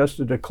is just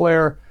to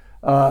declare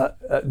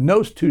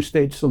no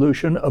two-state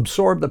solution,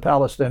 absorb the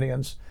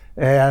Palestinians,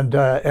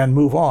 and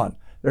move on.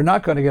 They're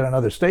not going to get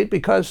another state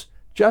because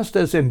just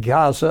as in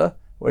Gaza,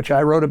 which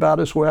I wrote about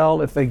as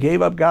well, if they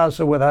gave up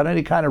Gaza without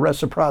any kind of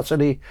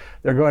reciprocity,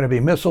 there are going to be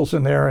missiles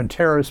in there and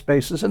terrorist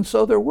bases, and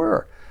so there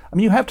were. I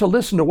mean, you have to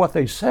listen to what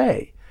they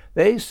say.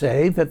 They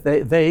say that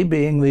they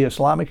being the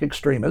Islamic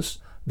extremists,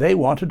 they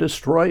want to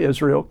destroy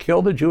Israel,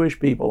 kill the Jewish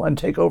people, and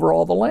take over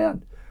all the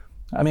land.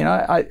 I mean,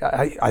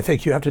 I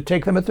think you have to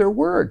take them at their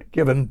word,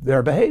 given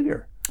their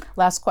behavior.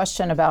 Last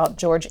question about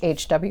George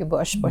H.W.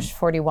 Bush, Bush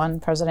 41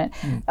 president.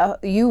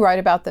 You write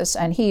about this,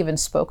 and he even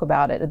spoke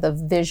about it, the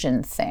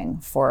vision thing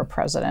for a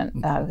president,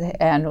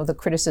 and the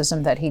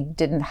criticism that he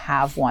didn't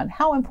have one.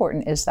 How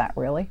important is that,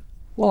 really?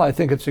 Well, I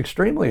think it's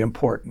extremely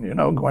important. You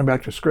know, going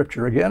back to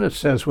Scripture again, it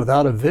says,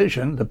 without a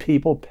vision, the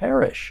people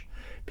perish.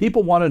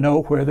 People want to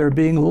know where they're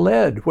being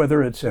led,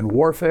 whether it's in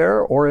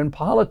warfare or in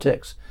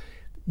politics.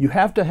 You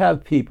have to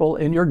have people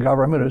in your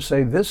government who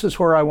say, this is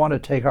where I want to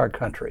take our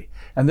country,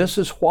 and this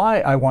is why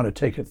I want to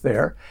take it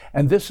there,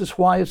 and this is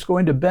why it's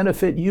going to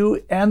benefit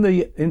you and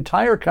the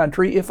entire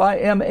country if I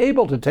am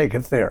able to take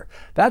it there.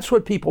 That's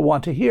what people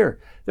want to hear.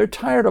 They're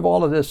tired of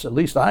all of this, at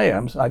least I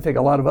am. I think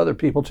a lot of other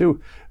people too.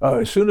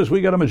 As soon as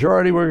we get a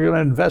majority, we're going to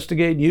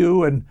investigate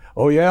you, and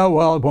oh yeah,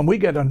 well, when we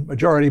get a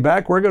majority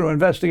back, we're going to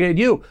investigate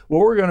you.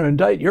 Well, we're going to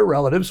indict your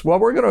relatives. Well,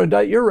 we're going to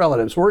indict your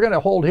relatives. We're going to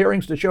hold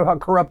hearings to show how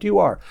corrupt you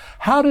are.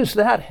 How does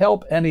that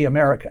help any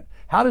American?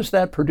 How does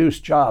that produce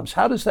jobs?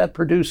 How does that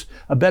produce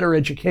a better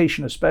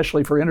education,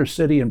 especially for inner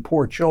city and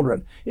poor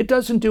children? It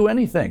doesn't do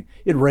anything.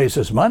 It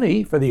raises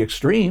money for the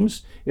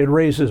extremes. It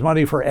raises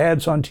money for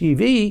ads on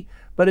TV,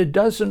 but it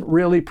doesn't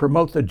really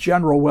promote the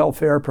general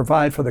welfare,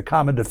 provide for the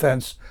common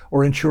defense,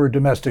 or ensure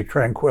domestic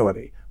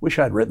tranquility. Wish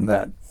I'd written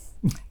that.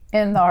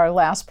 In our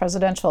last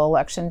presidential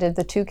election, did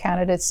the two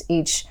candidates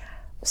each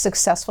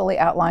successfully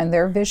outline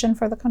their vision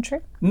for the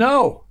country?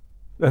 No.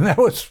 And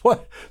that's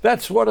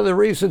one of the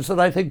reasons that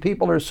I think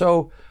people are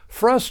so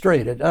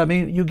frustrated. I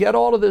mean, you get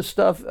all of this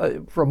stuff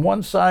from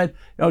one side.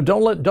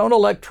 Don't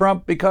elect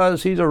Trump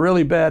because he's a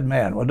really bad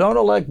man. Well, don't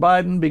elect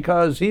Biden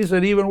because he's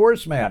an even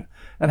worse man.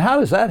 And how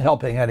is that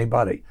helping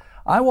anybody?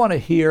 I want to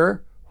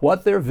hear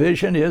what their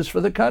vision is for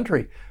the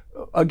country.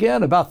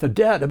 Again, about the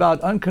debt,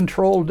 about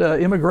uncontrolled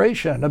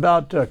immigration,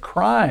 about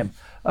crime.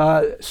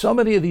 So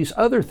many of these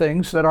other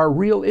things that are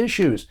real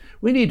issues.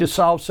 We need to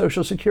solve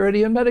Social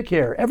Security and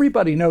Medicare.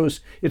 Everybody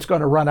knows it's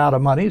going to run out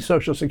of money.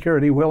 Social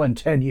Security will in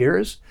 10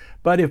 years.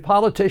 But if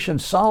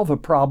politicians solve a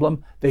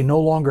problem, they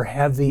no longer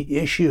have the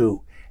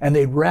issue. And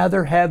they'd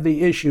rather have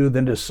the issue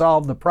than to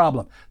solve the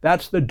problem.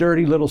 That's the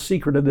dirty little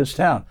secret of this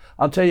town.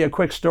 I'll tell you a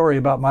quick story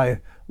about my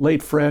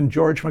late friend,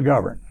 George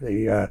McGovern,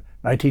 the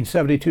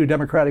 1972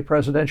 Democratic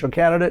presidential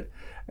candidate,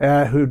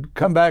 who'd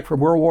come back from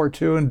World War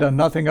II and done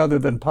nothing other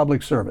than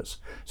public service.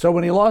 So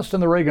when he lost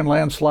in the Reagan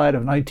landslide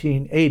of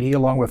 1980,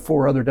 along with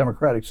 4 other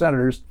Democratic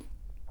senators,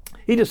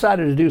 he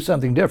decided to do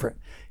something different.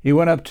 He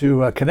went up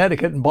to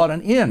Connecticut and bought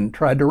an inn,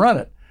 tried to run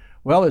it.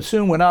 Well, it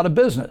soon went out of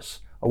business.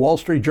 A Wall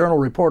Street Journal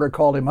reporter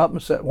called him up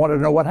and wanted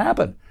to know what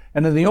happened.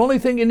 And then the only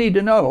thing you need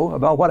to know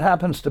about what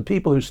happens to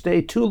people who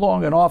stay too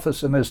long in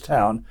office in this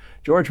town,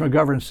 George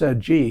McGovern said,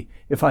 gee,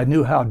 if I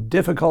knew how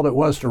difficult it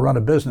was to run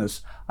a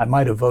business, I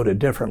might have voted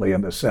differently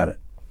in the Senate.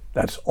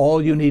 That's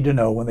all you need to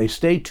know. When they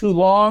stay too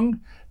long,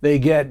 they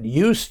get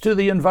used to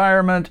the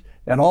environment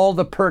and all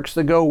the perks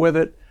that go with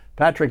it.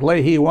 Patrick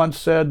Leahy once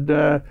said,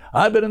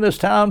 I've been in this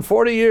town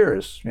 40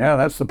 years. Yeah,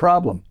 that's the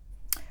problem.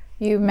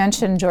 You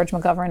mentioned George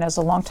McGovern as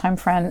a longtime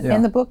friend. Yeah.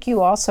 In the book,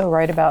 you also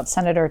write about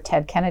Senator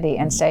Ted Kennedy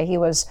and say he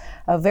was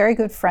a very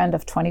good friend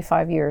of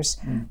 25 years.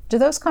 Do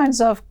those kinds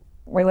of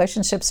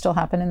relationships still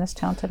happen in this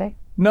town today?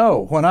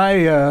 No. When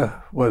I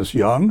was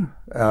young,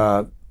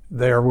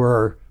 there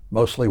were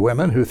mostly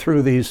women who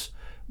threw these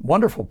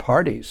wonderful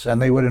parties, and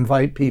they would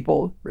invite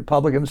people,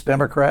 Republicans,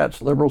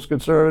 Democrats, liberals,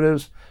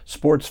 conservatives,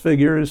 sports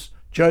figures,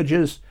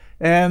 judges,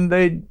 and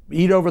they'd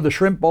eat over the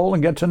shrimp bowl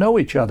and get to know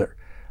each other.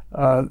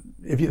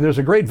 There's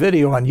a great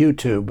video on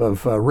YouTube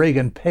of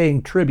Reagan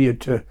paying tribute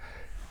to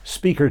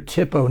Speaker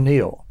Tip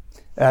O'Neill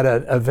at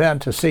an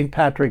event, a St.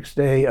 Patrick's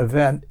Day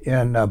event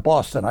in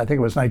Boston. I think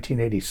it was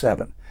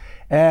 1987.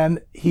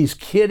 And he's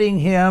kidding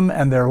him,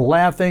 and they're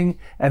laughing,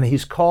 and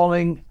he's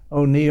calling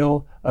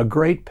O'Neill a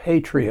great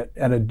patriot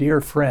and a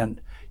dear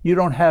friend. You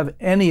don't have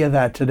any of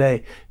that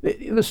today.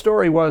 The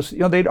story was,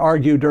 they'd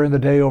argue during the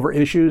day over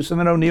issues, and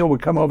then O'Neill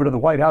would come over to the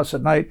White House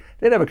at night.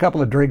 They'd have a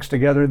couple of drinks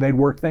together, and they'd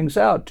work things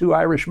out. 2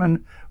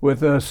 Irishmen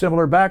with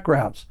similar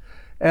backgrounds.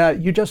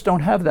 You just don't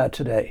have that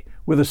today.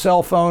 With the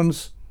cell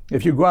phones,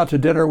 if you go out to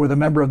dinner with a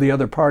member of the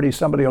other party,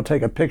 somebody will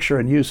take a picture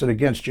and use it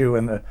against you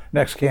in the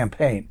next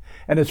campaign.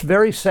 And it's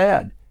very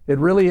sad. It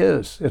really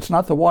is. It's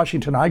not the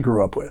Washington I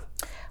grew up with.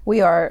 We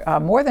are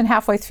more than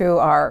halfway through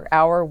our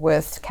hour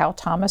with Cal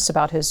Thomas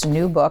about his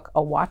new book,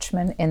 A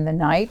Watchman in the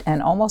Night,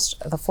 and almost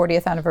the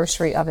 40th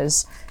anniversary of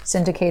his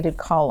syndicated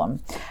column.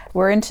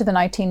 We're into the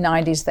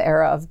 1990s, the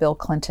era of Bill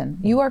Clinton.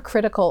 You are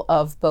critical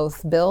of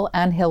both Bill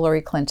and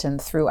Hillary Clinton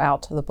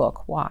throughout the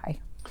book. Why?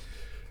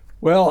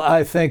 Well,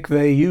 I think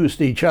they used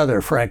each other,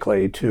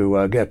 frankly,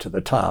 to get to the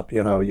top.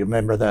 You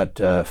remember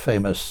that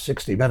famous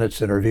 60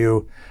 Minutes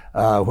interview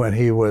when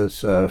he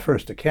was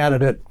first a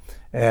candidate,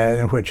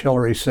 in which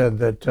Hillary said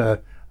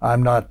that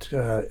I'm not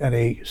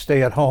any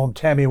stay-at-home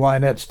Tammy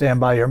Wynette,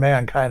 stand by your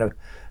man kind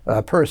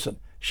of person.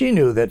 She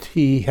knew that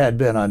he had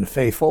been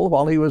unfaithful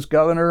while he was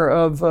governor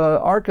of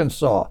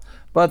Arkansas,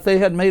 but they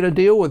had made a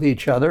deal with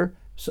each other,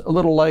 a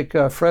little like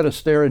Fred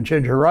Astaire and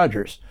Ginger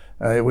Rogers.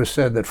 It was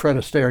said that Fred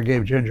Astaire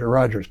gave Ginger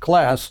Rogers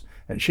class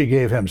and she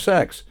gave him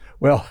sex.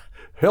 Well,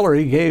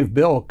 Hillary gave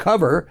Bill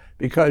cover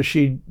because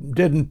she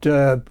didn't,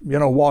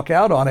 walk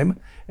out on him.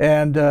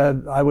 And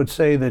I would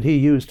say that he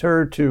used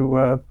her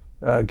to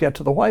get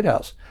to the White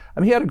House. I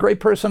mean, he had a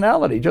great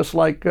personality, just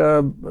like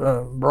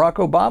Barack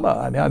Obama.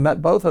 I mean, I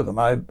met both of them.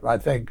 I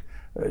think,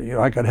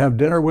 I could have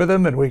dinner with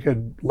him and we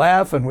could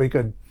laugh and we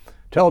could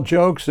tell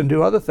jokes and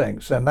do other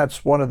things. And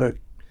that's one of the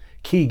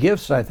key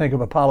gifts, I think,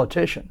 of a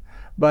politician.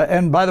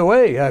 And by the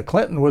way,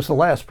 Clinton was the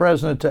last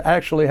president to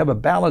actually have a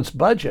balanced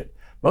budget.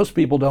 Most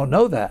people don't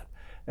know that,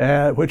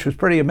 which was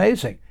pretty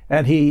amazing.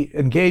 And he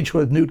engaged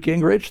with Newt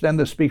Gingrich, then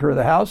the Speaker of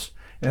the House,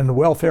 in the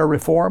welfare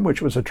reform,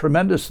 which was a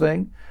tremendous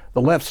thing.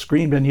 The left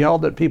screamed and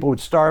yelled that people would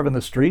starve in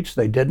the streets.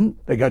 They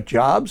didn't. They got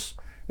jobs.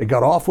 They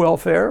got off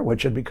welfare,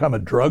 which had become a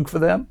drug for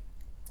them.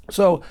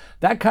 So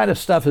that kind of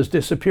stuff has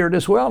disappeared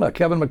as well. Now,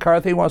 Kevin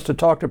McCarthy wants to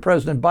talk to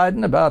President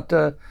Biden about,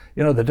 the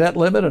debt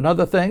limit and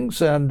other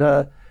things. And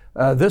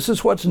this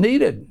is what's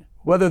needed.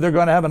 whether they're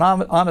going to have an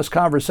honest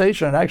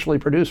conversation and actually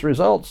produce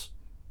results,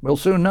 we'll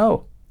soon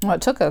know. Well,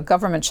 it took a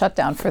government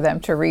shutdown for them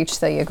to reach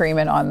the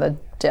agreement on the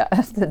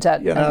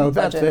debt. You know,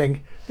 that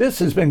thing, this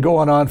has been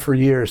going on for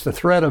years, the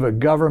threat of a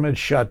government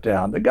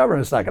shutdown. The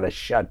government's not going to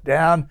shut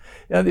down.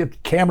 You know, the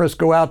cameras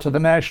go out to the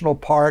national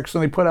parks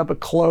and they put up a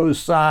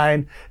closed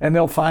sign and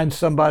they'll find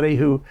somebody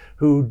who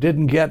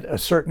didn't get a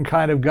certain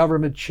kind of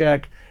government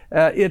check.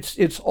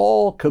 It's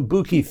all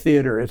kabuki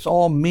theater. It's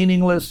all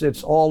meaningless.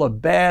 It's all a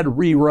bad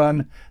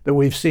rerun that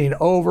we've seen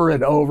over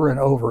and over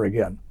and over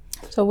again.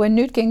 So when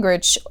Newt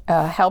Gingrich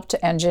helped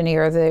to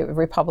engineer the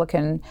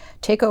Republican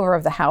takeover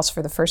of the House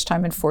for the first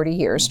time in 40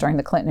 years during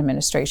the Clinton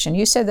administration,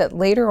 you said that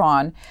later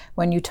on,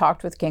 when you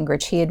talked with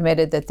Gingrich, he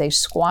admitted that they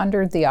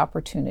squandered the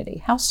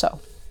opportunity. How so?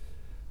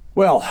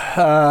 Well,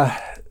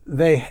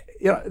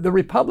 the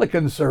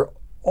Republicans are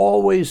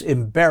always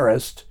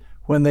embarrassed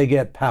when they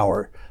get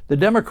power. The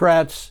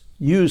Democrats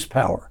use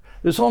power.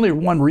 There's only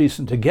one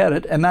reason to get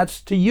it, and that's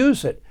to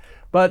use it.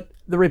 But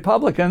the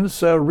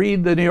Republicans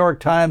read the New York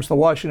Times, the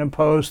Washington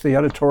Post, the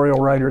editorial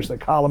writers, the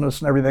columnists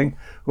and everything,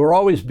 who are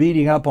always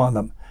beating up on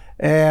them.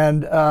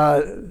 And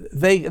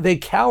they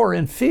cower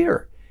in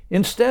fear.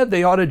 Instead,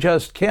 they ought to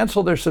just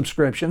cancel their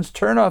subscriptions,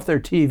 turn off their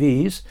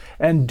TVs,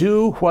 and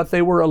do what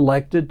they were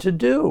elected to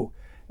do.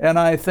 And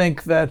I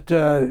think that,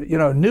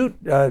 Newt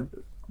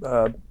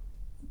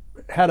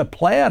had a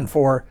plan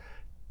for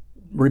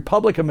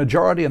Republican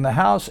majority in the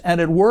House,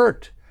 and it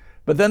worked.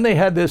 But then they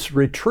had this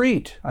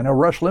retreat. I know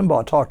Rush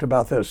Limbaugh talked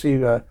about this.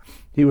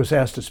 He was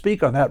asked to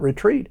speak on that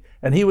retreat,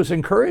 and he was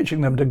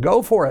encouraging them to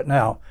go for it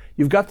now.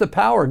 You've got the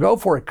power, go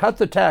for it. Cut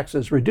the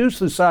taxes, reduce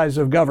the size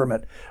of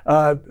government,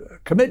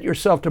 commit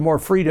yourself to more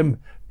freedom,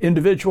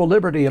 individual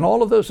liberty, and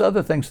all of those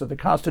other things that the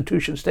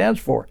Constitution stands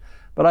for.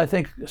 But I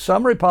think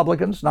some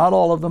Republicans, not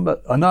all of them,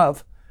 but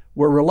enough,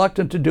 were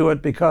reluctant to do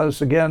it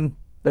because, again,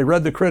 they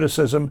read the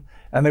criticism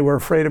and they were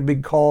afraid of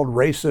being called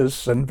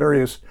racists and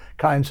various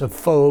kinds of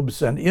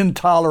phobes and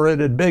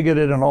intolerant and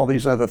bigoted and all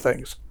these other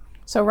things.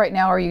 So right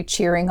now, are you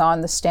cheering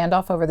on the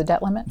standoff over the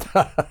debt limit?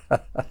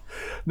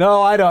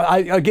 No, I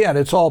don't. Again,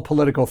 it's all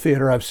political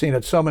theater. I've seen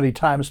it so many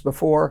times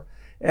before.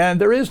 And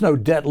there is no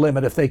debt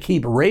limit if they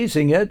keep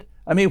raising it.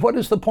 I mean, what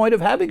is the point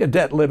of having a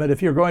debt limit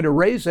if you're going to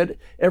raise it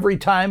every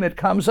time it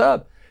comes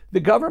up? The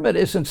government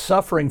isn't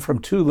suffering from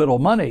too little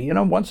money. You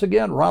know, once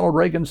again, Ronald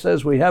Reagan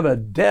says we have a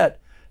debt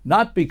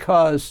not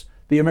because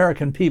the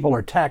American people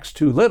are taxed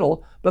too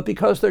little, but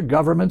because their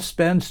government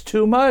spends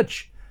too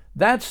much.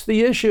 That's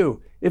the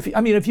issue. If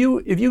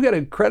you get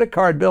a credit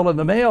card bill in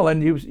the mail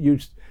and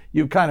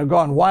you've kind of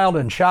gone wild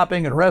in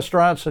shopping and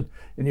restaurants and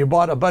you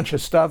bought a bunch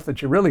of stuff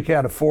that you really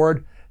can't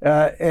afford,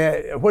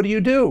 what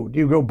do? Do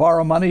you go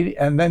borrow money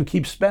and then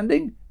keep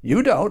spending?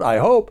 You don't, I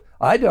hope.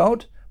 I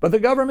don't, but the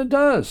government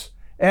does.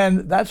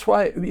 And that's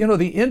why,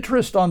 the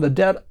interest on the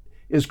debt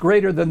is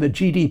greater than the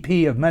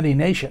GDP of many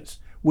nations.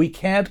 We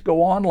can't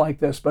go on like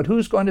this, but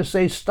who's going to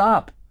say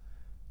stop?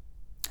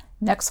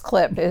 Next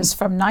clip is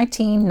from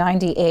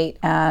 1998,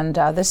 and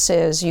this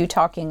is you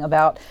talking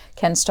about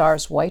Ken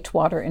Starr's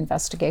Whitewater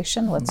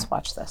investigation. Let's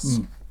watch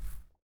this.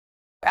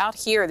 Out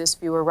here, this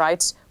viewer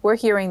writes, we're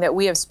hearing that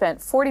we have spent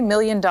 $40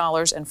 million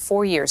in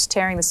 4 years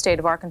tearing the state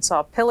of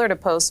Arkansas pillar to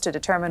post to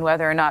determine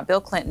whether or not Bill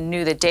Clinton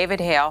knew that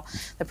David Hale,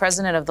 the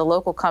president of the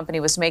local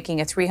company, was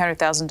making a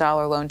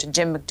 $300,000 loan to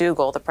Jim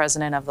McDougal, the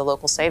president of the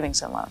local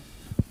savings and loan.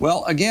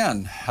 Well,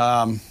 again,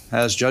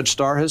 as Judge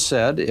Starr has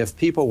said, if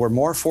people were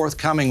more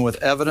forthcoming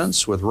with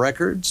evidence, with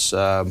records,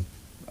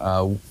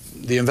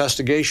 the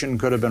investigation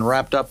could have been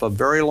wrapped up a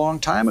very long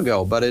time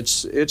ago. But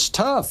it's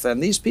tough,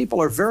 and these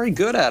people are very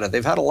good at it.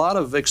 They've had a lot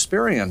of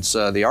experience.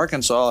 The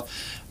Arkansas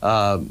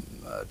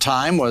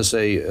time was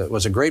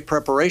a great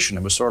preparation.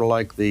 It was sort of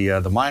like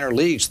the minor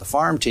leagues, the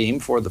farm team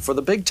for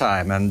the big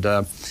time. And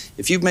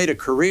if you've made a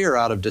career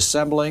out of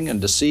dissembling and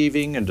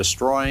deceiving and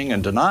destroying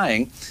and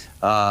denying,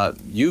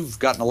 you've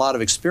gotten a lot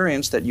of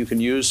experience that you can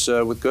use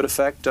with good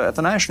effect at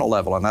the national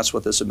level, and that's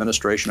what this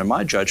administration, in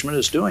my judgment,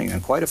 is doing,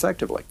 and quite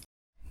effectively.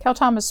 Cal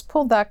Thomas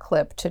pulled that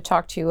clip to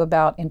talk to you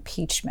about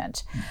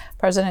impeachment.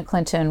 President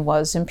Clinton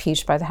was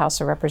impeached by the House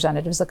of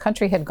Representatives. The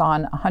country had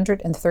gone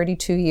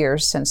 132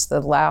 years since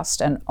the last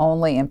and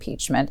only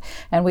impeachment,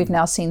 and we've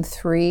now seen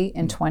 3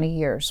 in 20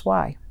 years.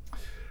 Why?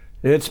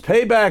 It's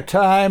payback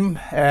time,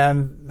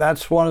 and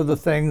that's one of the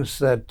things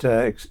that,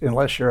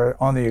 unless you're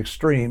on the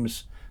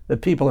extremes,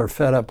 that people are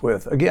fed up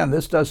with. Again,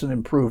 this doesn't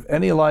improve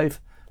any life,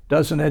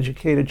 doesn't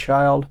educate a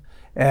child.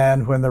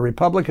 And when the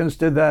Republicans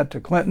did that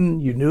to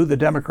Clinton, you knew the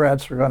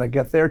Democrats were going to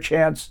get their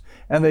chance,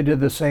 and they did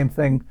the same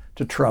thing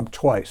to Trump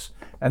twice.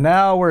 And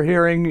now we're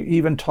hearing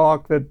even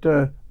talk that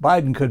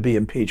Biden could be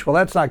impeached. Well,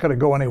 that's not going to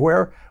go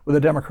anywhere with a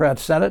Democrat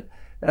Senate.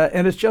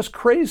 And it's just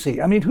crazy.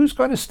 I mean, who's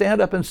going to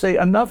stand up and say,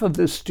 enough of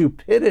this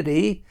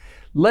stupidity?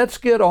 Let's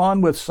get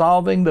on with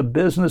solving the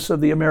business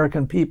of the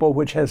American people,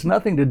 which has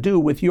nothing to do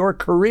with your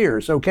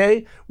careers,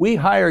 okay? We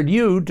hired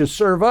you to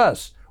serve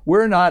us.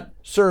 We're not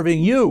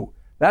serving you.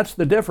 That's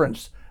the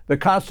difference. The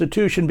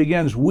Constitution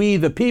begins, we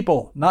the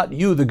people, not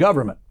you the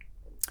government.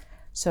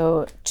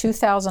 So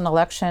 2000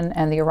 election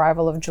and the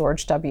arrival of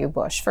George W.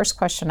 Bush. First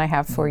question I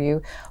have for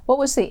you, what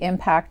was the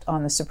impact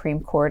on the Supreme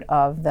Court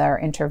of their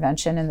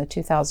intervention in the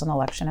 2000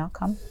 election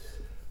outcome?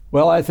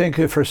 Well, I think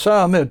for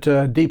some it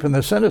deepened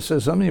the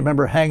cynicism. You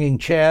remember hanging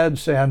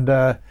chads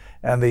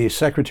and the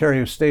Secretary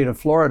of State of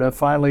Florida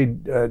finally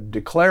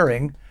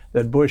declaring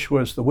that Bush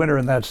was the winner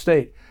in that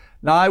state.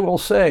 Now, I will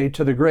say,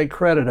 to the great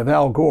credit of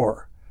Al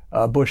Gore,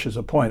 Bush's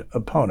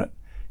opponent,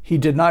 he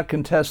did not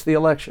contest the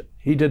election.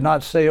 He did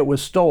not say it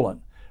was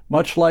stolen,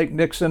 much like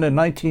Nixon in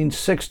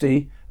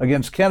 1960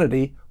 against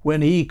Kennedy,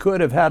 when he could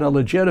have had a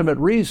legitimate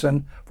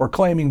reason for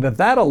claiming that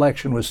that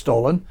election was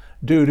stolen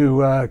due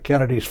to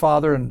Kennedy's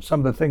father and some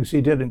of the things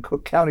he did in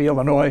Cook County,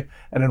 Illinois,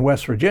 and in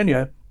West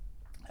Virginia.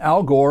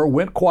 Al Gore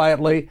went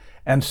quietly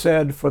and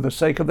said, for the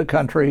sake of the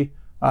country,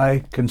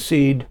 I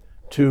concede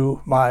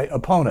to my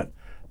opponent.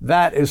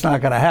 That is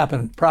not going to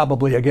happen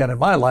probably again in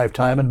my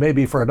lifetime, and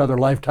maybe for another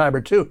lifetime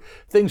or two.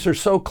 Things are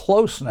so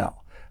close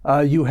now.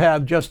 You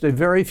have just a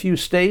very few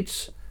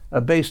states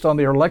based on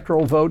their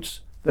electoral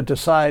votes that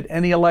decide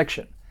any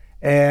election.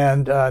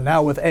 And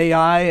now with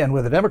AI and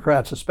with the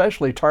Democrats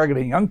especially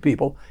targeting young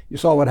people, you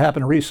saw what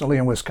happened recently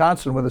in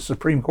Wisconsin with a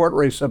Supreme Court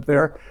race up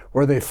there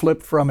where they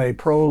flipped from a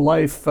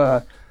pro-life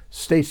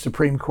state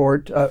Supreme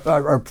Court,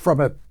 or from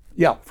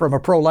a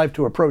pro-life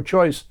to a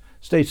pro-choice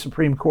state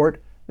Supreme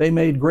Court. They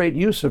made great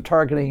use of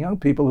targeting young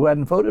people who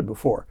hadn't voted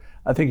before.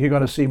 I think you're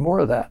going to see more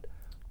of that.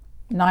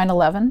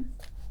 9/11.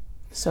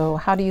 So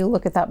how do you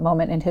look at that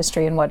moment in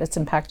history and what its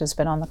impact has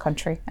been on the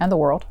country and the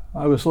world?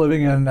 I was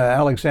living in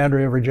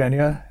Alexandria,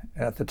 Virginia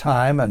at the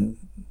time, and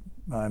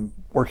I'm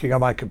working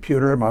on my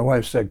computer. My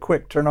wife said,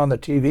 "Quick, turn on the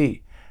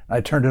TV."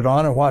 I turned it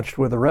on and watched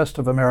with the rest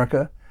of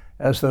America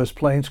as those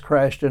planes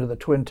crashed into the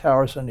Twin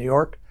Towers in New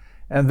York,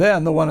 and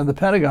then the one in the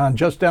Pentagon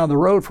just down the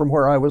road from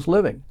where I was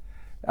living.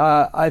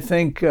 I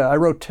think I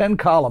wrote 10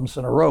 columns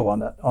in a row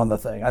on the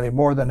thing. I think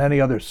more than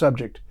any other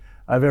subject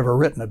I've ever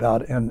written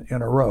about in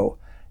a row.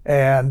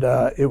 And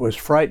it was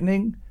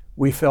frightening.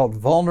 We felt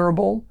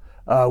vulnerable.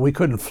 We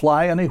couldn't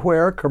fly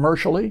anywhere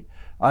commercially.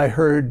 I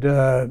heard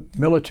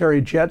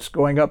military jets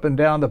going up and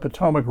down the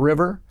Potomac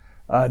River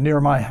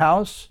near my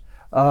house.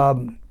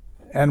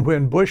 And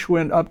when Bush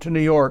went up to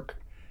New York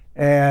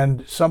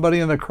and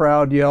somebody in the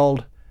crowd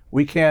yelled,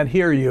 "We can't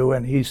hear you,"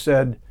 and he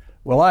said,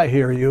 "Well, I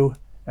hear you,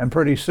 and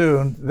pretty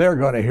soon they're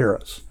going to hear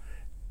us."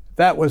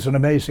 That was an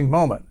amazing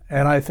moment.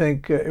 And I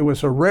think it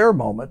was a rare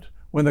moment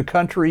when the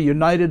country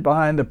united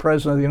behind the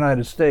President of the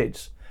United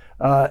States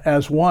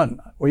as one.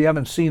 We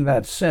haven't seen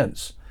that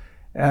since.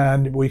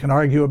 And we can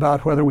argue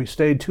about whether we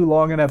stayed too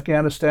long in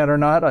Afghanistan or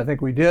not. I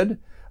think we did.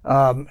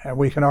 And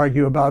we can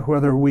argue about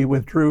whether we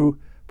withdrew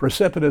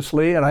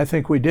precipitously, and I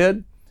think we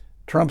did.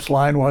 Trump's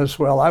line was,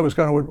 well, I was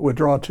going to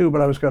withdraw too,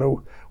 but I was going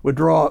to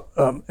withdraw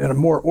in a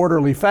more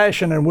orderly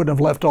fashion and wouldn't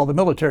have left all the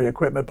military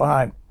equipment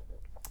behind.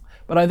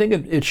 But I think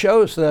it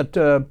shows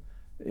that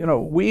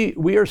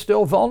we are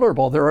still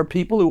vulnerable. There are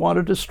people who want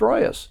to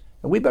destroy us,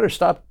 and we better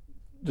stop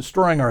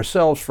destroying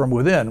ourselves from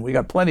within. We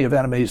got plenty of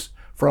enemies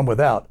from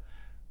without.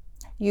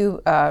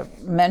 You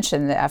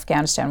mentioned the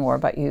Afghanistan war,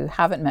 but you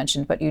haven't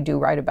mentioned, but you do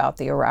write about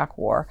the Iraq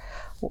war.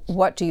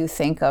 What do you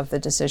think of the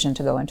decision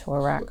to go into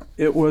Iraq?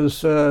 It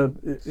was,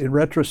 in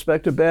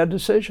retrospect, a bad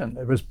decision.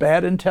 It was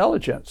bad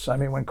intelligence. I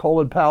mean, when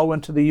Colin Powell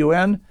went to the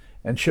UN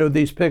and showed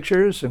these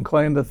pictures and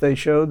claimed that they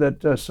showed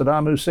that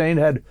Saddam Hussein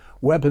had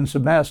weapons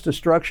of mass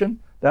destruction,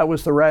 that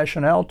was the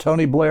rationale.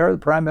 Tony Blair, the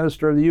Prime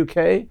Minister of the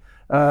UK,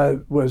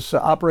 was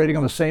operating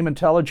on the same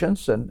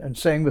intelligence and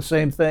saying the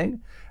same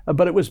thing.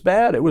 But it was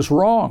bad. It was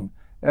wrong.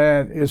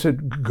 And is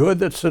it good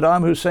that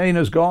Saddam Hussein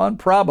is gone?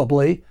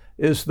 Probably.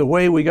 Is the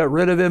way we got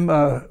rid of him,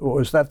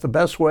 was that the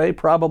best way?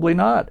 Probably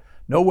not.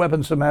 No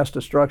weapons of mass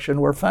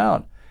destruction were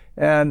found.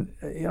 And,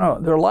 there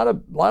are a lot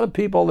of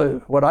people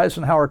that what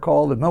Eisenhower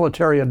called the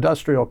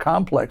military-industrial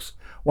complex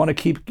want to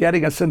keep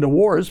getting us into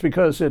wars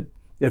because it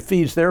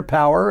feeds their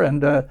power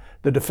and the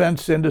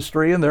defense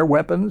industry and their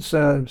weapons,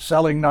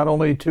 selling not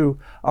only to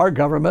our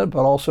government,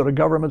 but also to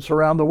governments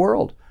around the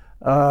world.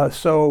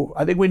 So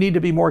I think we need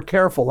to be more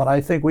careful, and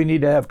I think we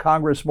need to have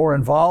Congress more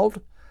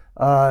involved,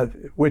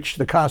 which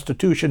the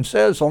Constitution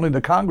says only the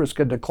Congress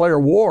can declare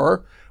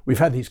war. We've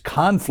had these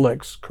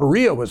conflicts.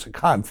 Korea was a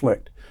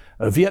conflict.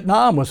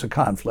 Vietnam was a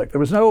conflict. There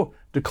was no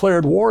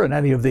declared war in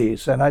any of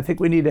these, and I think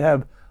we need to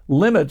have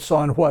limits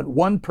on what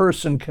one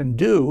person can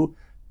do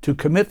to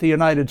commit the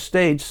United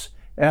States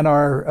and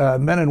our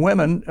men and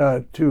women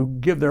to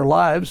give their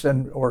lives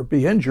or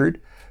be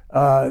injured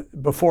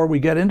before we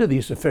get into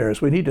these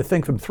affairs. We need to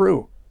think them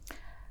through.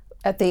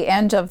 At the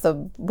end of the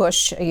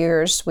Bush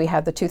years, we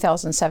had the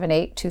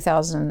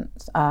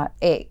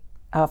 2007-2008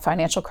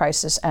 financial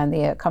crisis and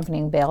the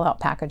accompanying bailout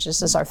package.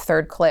 This is our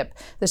third clip.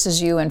 This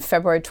is you in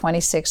February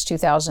 26,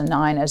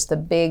 2009, as the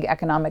big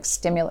economic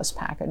stimulus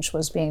package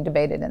was being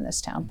debated in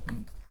this town.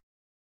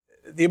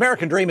 The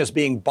American dream is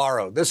being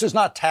borrowed. This is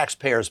not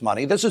taxpayers'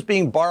 money. This is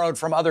being borrowed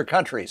from other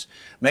countries,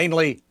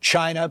 mainly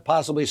China,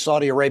 possibly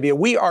Saudi Arabia.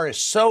 We are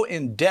so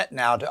in debt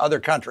now to other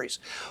countries.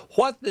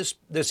 What this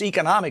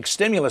economic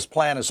stimulus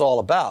plan is all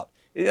about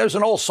There's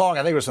an old song,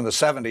 I think it was in the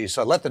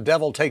 70s, let the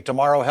devil take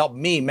tomorrow, help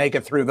me make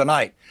it through the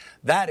night.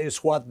 That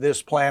is what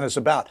this plan is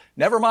about.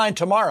 Never mind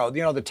tomorrow.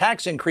 The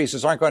tax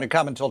increases aren't going to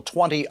come until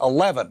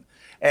 2011.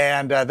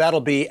 And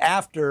that'll be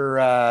after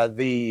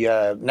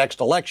the next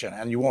election,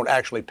 and you won't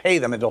actually pay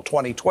them until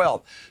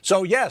 2012.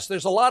 So, yes,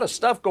 there's a lot of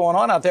stuff going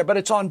on out there, but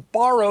it's on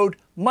borrowed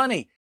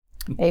money.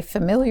 A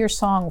familiar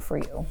song for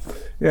you.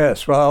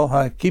 Yes, well,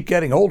 I keep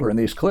getting older in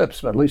these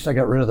clips, but at least I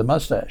got rid of the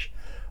mustache.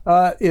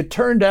 It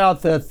turned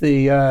out that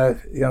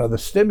the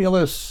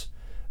stimulus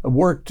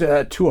worked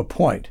to a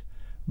point,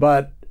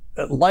 but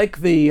like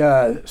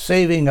the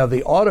saving of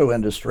the auto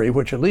industry,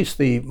 which at least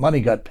the money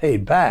got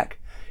paid back,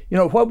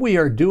 what we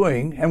are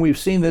doing, and we've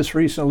seen this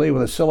recently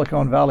with the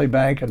Silicon Valley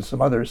Bank and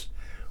some others,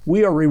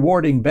 we are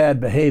rewarding bad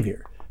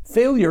behavior.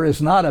 Failure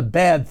is not a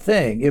bad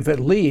thing if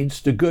it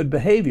leads to good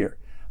behavior.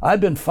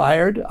 I've been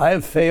fired, I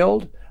have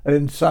failed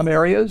in some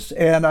areas,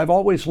 and I've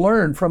always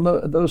learned from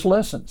those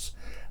lessons.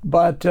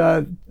 But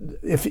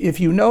if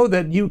you know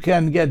that you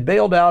can get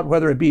bailed out,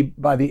 whether it be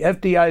by the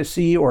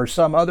FDIC or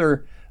some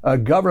other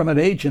government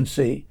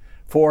agency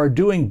for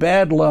doing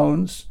bad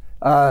loans,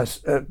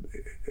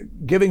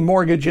 giving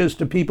mortgages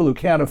to people who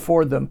can't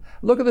afford them.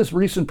 Look at this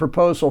recent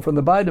proposal from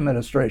the Biden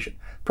administration.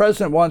 The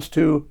president wants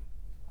to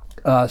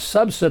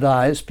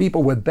subsidize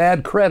people with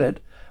bad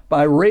credit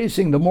by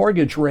raising the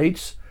mortgage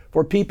rates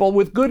for people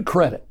with good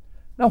credit.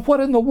 Now, what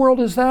in the world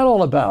is that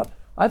all about?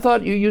 I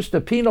thought you used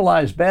to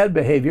penalize bad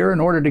behavior in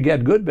order to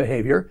get good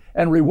behavior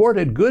and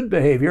rewarded good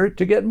behavior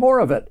to get more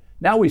of it.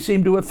 Now we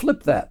seem to have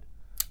flipped that.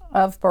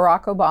 Of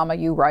Barack Obama,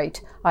 you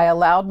write, I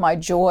allowed my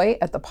joy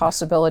at the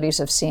possibilities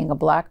of seeing a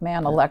black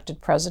man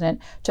elected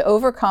president to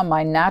overcome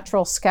my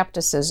natural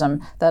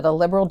skepticism that a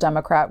liberal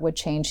Democrat would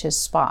change his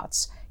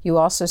spots. You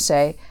also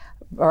say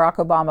Barack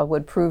Obama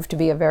would prove to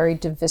be a very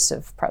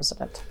divisive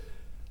president.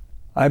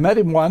 I met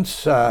him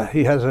once.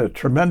 He has a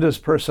tremendous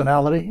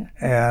personality,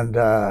 and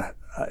I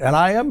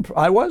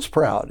was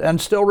proud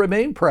and still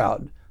remain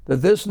proud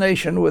that this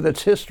nation, with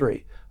its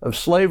history of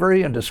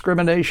slavery and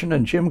discrimination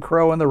and Jim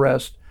Crow and the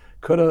rest,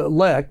 could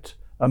elect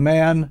a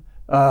man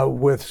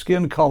with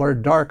skin color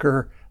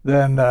darker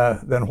than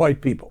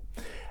white people.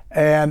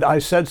 And I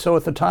said so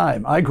at the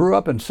time. I grew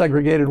up in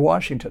segregated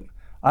Washington.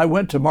 I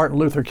went to Martin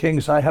Luther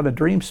King's I Have a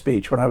Dream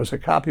speech when I was a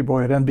copy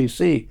boy at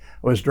NBC.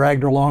 I was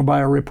dragged along by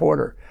a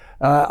reporter.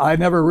 I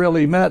never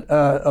really met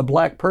a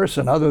black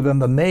person other than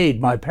the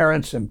maid my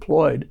parents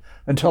employed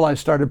until I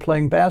started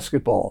playing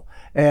basketball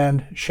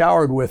and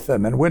showered with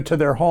them and went to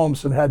their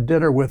homes and had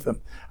dinner with them.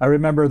 I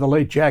remember the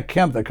late Jack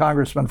Kemp, the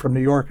congressman from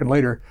New York and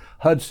later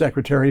HUD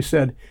secretary,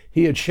 said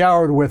he had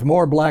showered with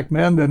more black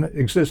men than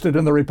existed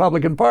in the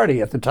Republican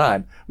Party at the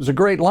time. It was a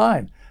great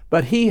line.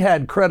 But he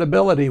had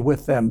credibility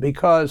with them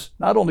because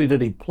not only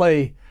did he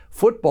play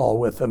football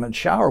with them and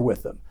shower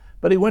with them,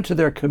 but he went to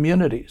their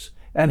communities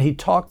and he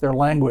talked their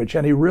language,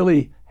 and he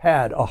really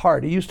had a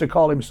heart. He used to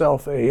call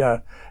himself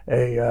a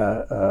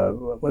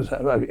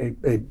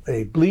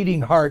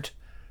bleeding heart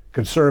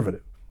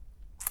conservative,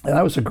 and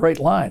that was a great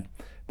line.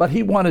 But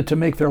he wanted to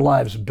make their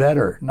lives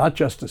better, not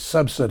just to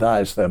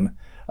subsidize them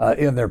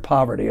in their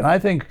poverty. And I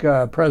think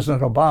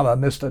President Obama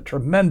missed a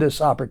tremendous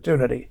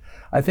opportunity.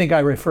 I think I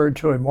referred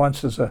to him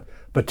once as a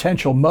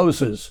potential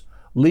Moses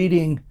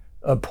leading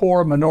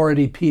poor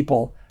minority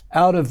people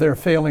out of their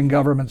failing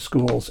government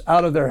schools,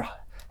 out of their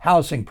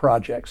housing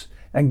projects,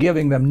 and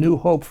giving them new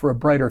hope for a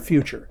brighter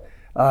future.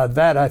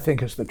 That, I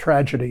think, is the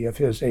tragedy of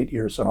his 8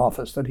 years in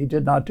office, that he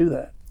did not do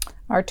that.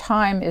 Our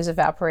time is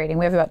evaporating.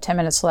 We have about 10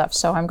 minutes left,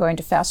 so I'm going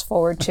to fast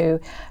forward to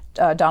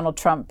Donald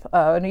Trump.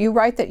 You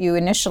write that you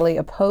initially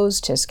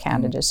opposed his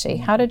candidacy.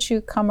 How did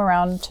you come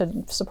around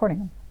to supporting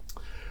him?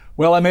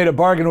 Well, I made a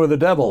bargain with the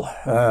devil.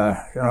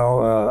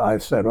 I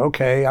said,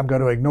 okay, I'm going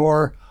to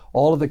ignore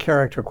all of the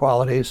character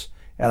qualities,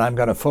 and I'm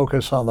going to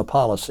focus on the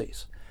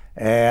policies.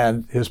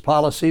 And his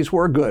policies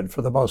were good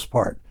for the most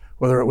part,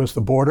 whether it was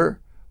the border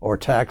or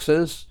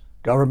taxes,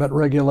 government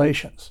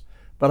regulations.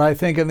 But I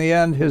think in the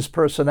end, his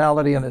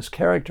personality and his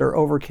character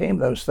overcame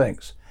those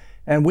things.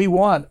 And we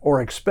want or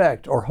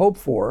expect or hope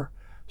for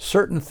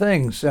certain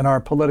things in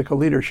our political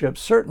leadership,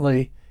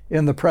 certainly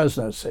in the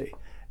presidency.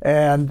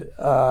 And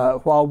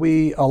while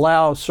we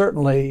allow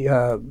certainly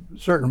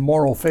certain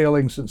moral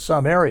failings in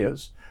some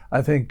areas,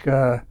 I think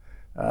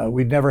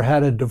we'd never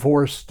had a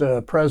divorced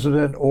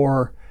president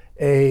or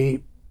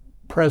a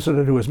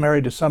president who was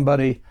married to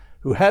somebody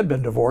who had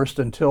been divorced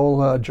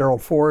until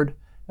Gerald Ford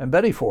and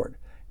Betty Ford.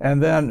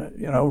 And then,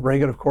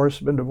 Reagan, of course,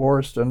 had been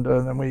divorced, and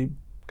then we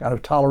kind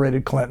of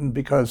tolerated Clinton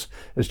because,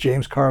 as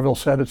James Carville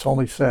said, it's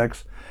only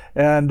sex.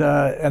 And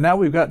now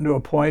we've gotten to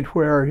a point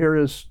where here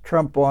is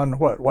Trump on,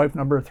 wife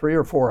number 3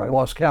 or 4, I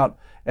lost count,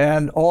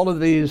 and all of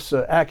these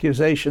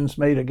accusations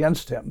made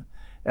against him.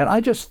 And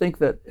I just think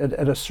that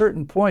at a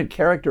certain point,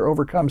 character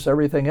overcomes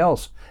everything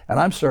else. And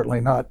I'm certainly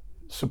not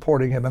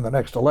supporting him in the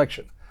next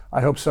election.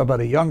 I hope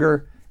somebody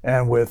younger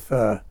and with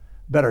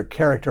better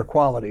character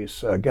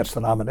qualities gets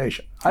the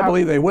nomination. I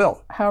believe they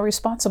will. How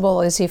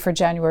responsible is he for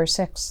January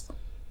 6th?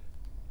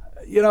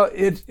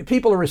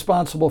 People are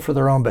responsible for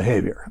their own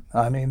behavior.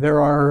 I mean, there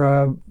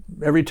are,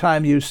 every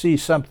time you see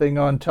something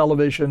on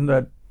television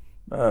that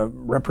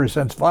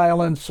represents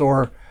violence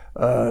or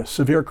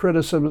severe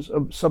criticism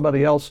of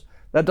somebody else,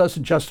 that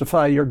doesn't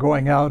justify your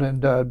going out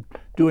and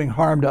doing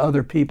harm to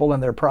other people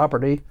and their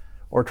property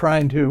or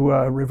trying to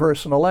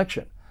reverse an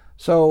election.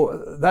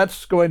 So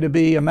that's going to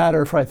be a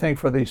matter, I think,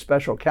 for the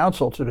special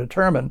counsel to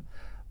determine.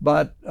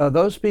 But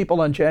those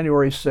people on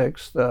January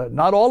 6th,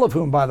 not all of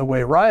whom, by the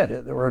way,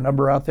 rioted. There were a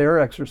number out there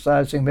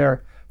exercising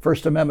their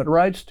First Amendment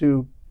rights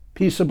to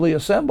peaceably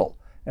assemble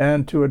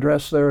and to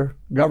address their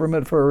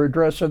government for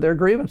redress of their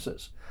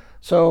grievances.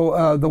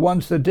 So the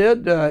ones that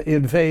did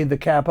invade the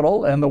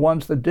Capitol and the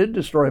ones that did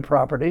destroy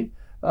property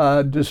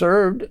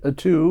deserved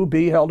to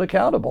be held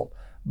accountable.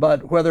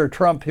 But whether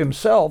Trump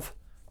himself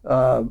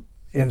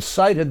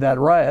incited that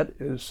riot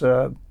is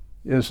a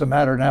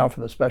matter now for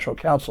the special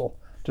counsel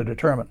to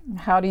determine.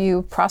 How do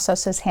you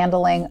process his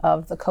handling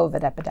of the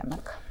COVID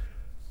epidemic?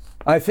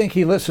 I think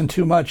he listened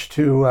too much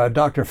to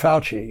Dr.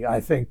 Fauci.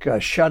 I think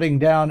shutting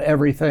down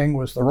everything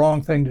was the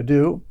wrong thing to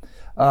do.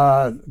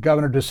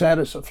 Governor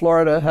DeSantis of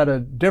Florida had a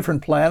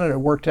different plan, and it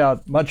worked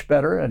out much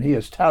better, and he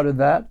has touted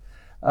that.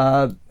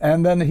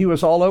 And then he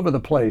was all over the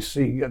place.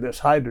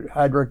 This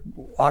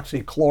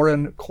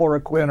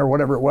hydroxychloroquine, or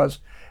whatever it was,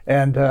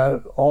 and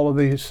all of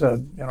these,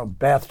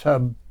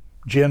 bathtub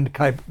gin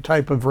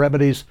type of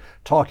remedies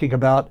talking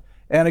about.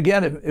 And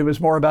again, it was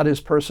more about his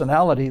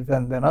personality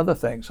than other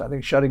things. I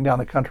think shutting down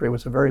the country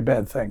was a very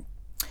bad thing.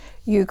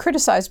 You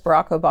criticized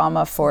Barack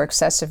Obama for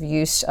excessive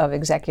use of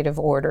executive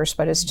orders,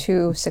 but his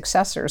two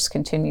successors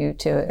continue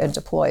to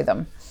deploy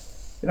them.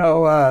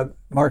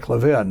 Mark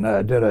Levin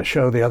did a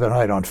show the other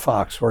night on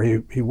Fox where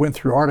he went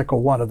through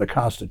Article 1 of the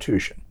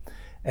Constitution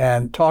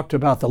and talked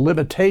about the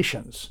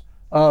limitations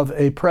of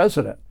a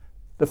president.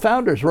 The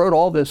founders wrote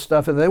all this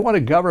stuff, and they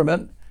wanted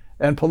government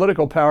and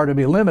political power to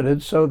be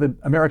limited so the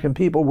American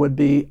people would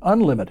be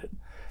unlimited.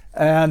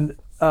 And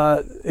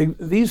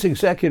these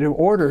executive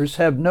orders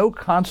have no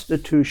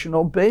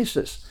constitutional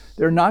basis.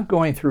 They're not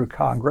going through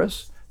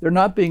Congress. They're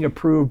not being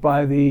approved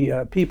by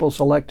the people's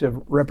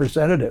elected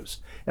representatives.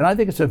 And I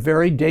think it's a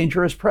very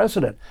dangerous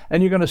precedent.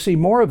 And you're going to see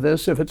more of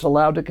this if it's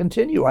allowed to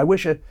continue. I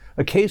wish a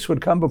case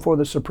would come before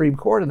the Supreme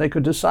Court and they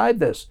could decide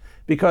this,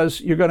 because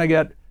you're going to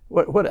get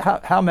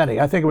how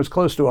many? I think it was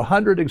close to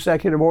 100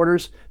 executive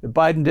orders that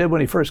Biden did when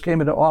he first came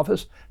into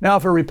office. Now,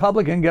 if a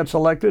Republican gets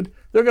elected,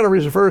 they're going to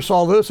reverse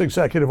all those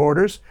executive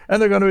orders,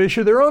 and they're going to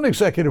issue their own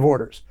executive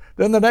orders.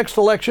 Then the next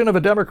election, if a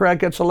Democrat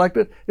gets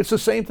elected, it's the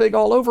same thing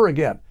all over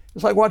again.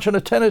 It's like watching a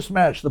tennis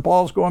match. The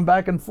ball's going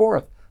back and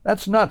forth.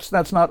 That's nuts.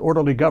 That's not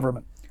orderly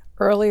government.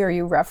 Earlier,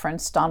 you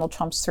referenced Donald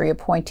Trump's 3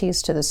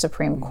 appointees to the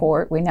Supreme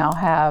Court. We now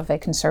have a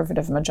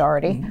conservative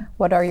majority.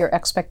 What are your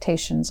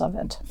expectations of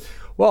it?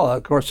 Well,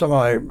 of course, some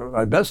of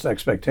my best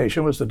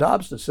expectation was the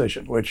Dobbs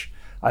decision, which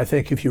I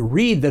think if you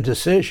read the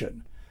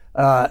decision,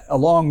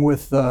 along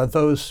with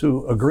those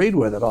who agreed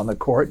with it on the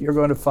court, you're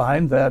going to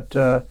find that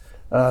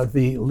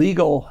the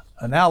legal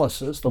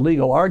analysis, the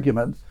legal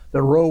argument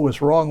that Roe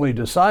was wrongly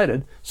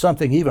decided,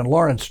 something even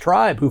Lawrence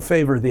Tribe, who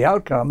favored the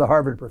outcome, the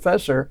Harvard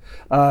professor,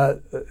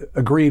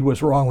 agreed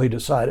was wrongly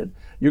decided.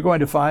 You're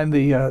going to find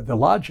the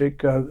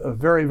logic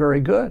very,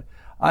 very good.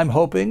 I'm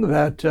hoping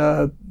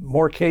that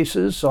more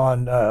cases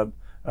on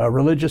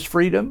religious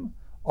freedom,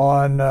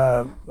 on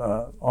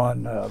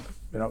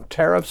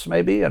tariffs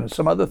maybe, and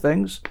some other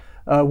things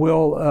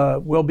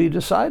will be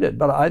decided.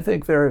 But I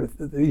think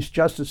these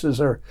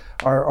justices are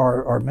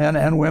men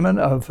and women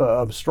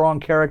of strong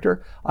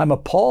character. I'm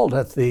appalled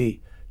at the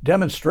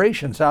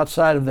demonstrations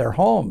outside of their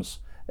homes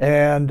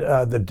and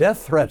the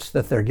death threats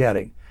that they're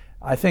getting.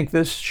 I think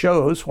this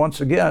shows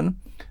once again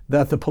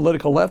that the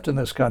political left in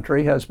this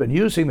country has been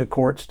using the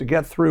courts to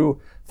get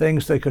through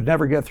things they could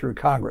never get through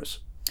Congress.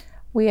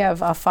 We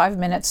have 5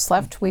 minutes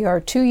left. We are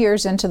 2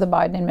 years into the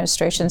Biden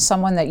administration,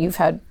 someone that you've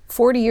had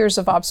 40 years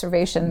of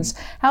observations.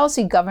 How is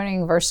he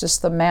governing versus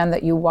the man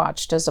that you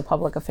watched as a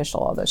public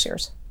official all those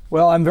years?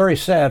 Well, I'm very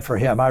sad for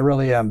him. I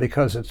really am,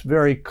 because it's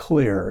very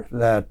clear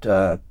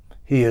that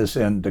he is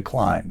in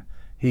decline.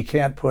 He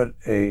can't put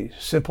a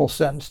simple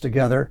sentence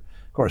together.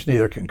 Of course,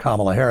 neither can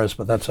Kamala Harris,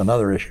 but that's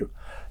another issue.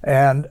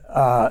 And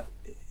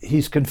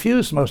he's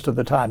confused most of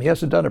the time. He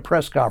hasn't done a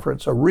press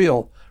conference, a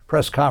real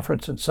press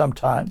conference, in some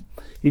time.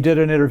 He did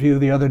an interview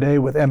the other day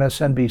with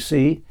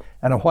MSNBC,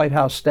 and a White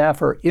House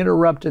staffer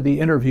interrupted the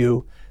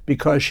interview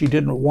because she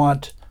didn't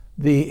want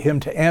him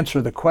to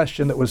answer the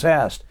question that was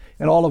asked.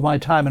 In all of my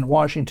time in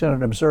Washington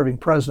and observing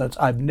presidents,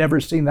 I've never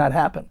seen that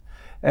happen.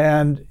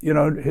 And,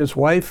 his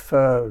wife,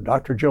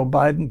 Dr. Jill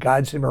Biden,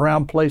 guides him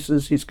around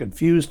places. He's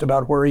confused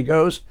about where he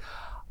goes.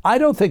 I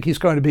don't think he's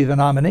going to be the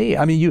nominee.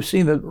 I mean, you've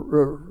seen the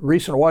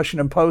recent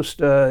Washington Post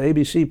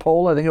ABC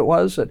poll, I think it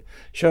was, that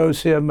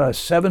shows him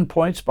 7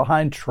 points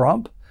behind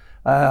Trump.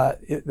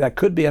 That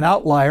could be an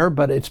outlier,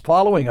 but it's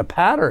following a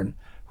pattern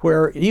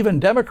where even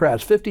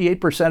Democrats,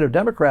 58% of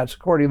Democrats,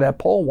 according to that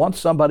poll, want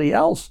somebody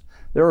else.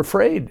 They're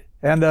afraid.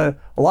 And a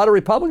lot of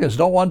Republicans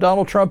don't want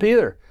Donald Trump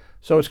either.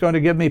 So it's going to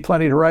give me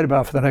plenty to write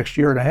about for the next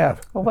year and a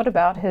half. Well, what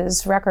about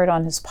his record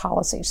on his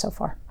policy so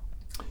far?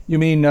 You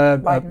mean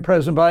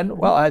President Biden?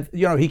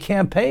 Well, he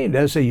campaigned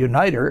as a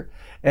uniter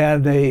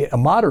and a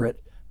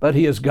moderate, but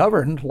he is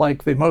governed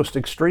like the most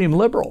extreme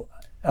liberal,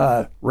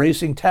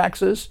 raising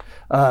taxes,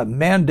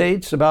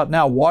 mandates about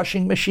now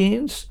washing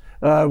machines.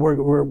 We're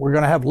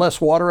going to have less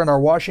water in our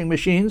washing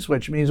machines,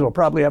 which means we'll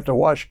probably have to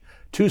wash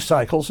 2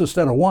 cycles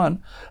instead of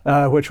 1,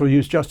 which will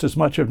use just as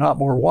much, if not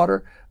more,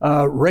 water.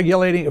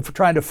 Regulating,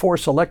 trying to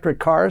force electric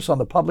cars on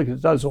the public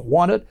that doesn't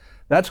want it.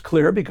 That's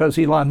clear because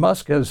Elon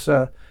Musk has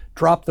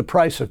dropped the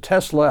price of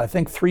Tesla, I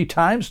think, 3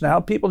 times now.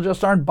 People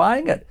just aren't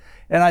buying it.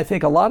 And I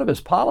think a lot of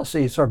his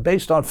policies are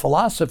based on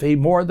philosophy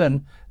more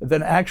than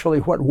actually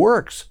what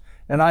works.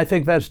 And I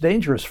think that's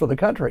dangerous for the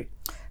country.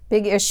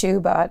 Big issue,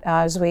 but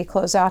as we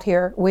close out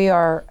here, we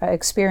are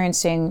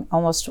experiencing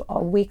almost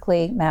a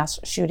weekly mass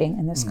shooting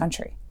in this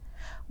country.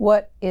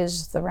 What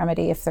is the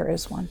remedy, if there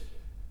is one?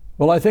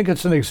 Well, I think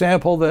it's an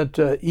example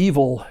that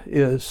evil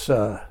is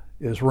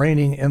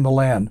reigning in the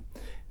land.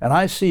 And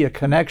I see a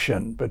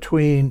connection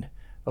between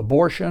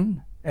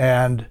abortion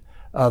and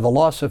the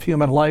loss of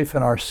human life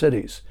in our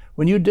cities.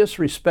 When you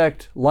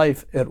disrespect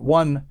life at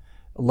one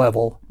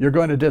level, you're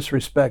going to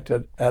disrespect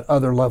it at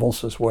other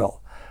levels as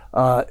well.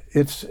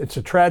 It's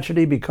a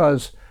tragedy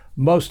because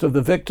most of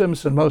the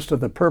victims and most of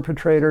the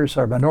perpetrators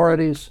are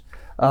minorities.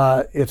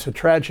 It's a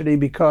tragedy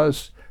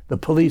because the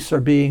police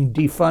are being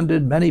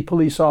defunded. Many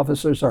police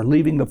officers are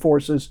leaving the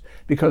forces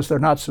because they're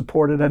not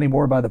supported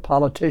anymore by the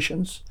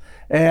politicians.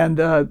 And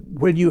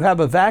when you have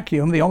a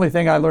vacuum, the only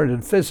thing I learned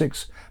in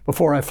physics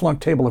before I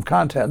flunked table of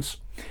contents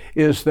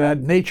is that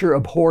nature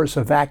abhors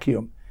a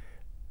vacuum.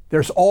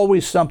 There's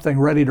always something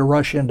ready to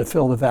rush in to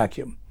fill the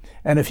vacuum.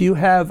 And if you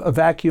have a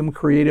vacuum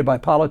created by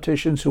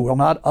politicians who will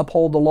not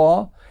uphold the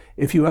law,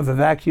 if you have a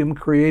vacuum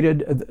created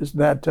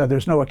that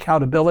there's no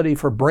accountability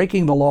for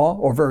breaking the law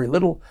or very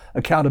little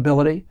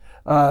accountability,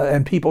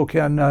 and people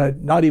can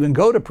not even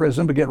go to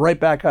prison but get right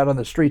back out on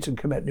the streets and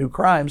commit new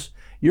crimes,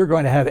 you're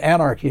going to have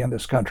anarchy in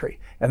this country.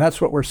 And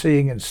that's what we're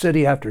seeing in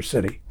city after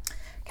city.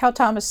 Cal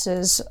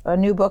Thomas's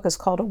new book is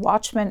called A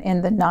Watchman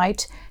in the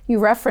Night. You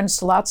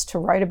referenced lots to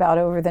write about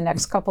over the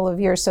next couple of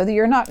years, so that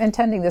you're not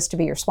intending this to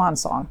be your swan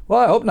song.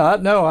 Well, I hope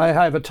not. No, I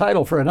have a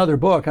title for another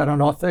book. I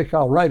don't think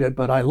I'll write it,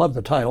 but I love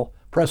the title.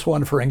 Press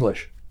 1 for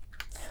English.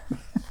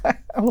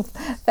 Well,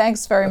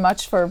 thanks very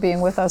much for being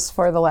with us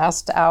for the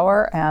last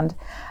hour. And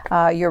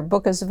your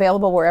book is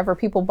available wherever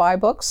people buy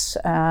books.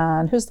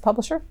 And who's the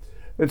publisher?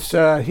 It's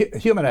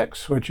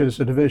HumanX, which is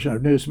a division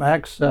of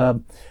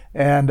Newsmax.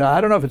 And I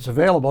don't know if it's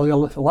available.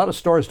 A lot of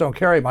stores don't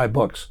carry my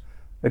books.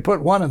 They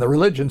put one in the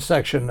religion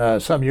section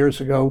some years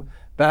ago,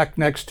 back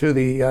next to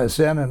the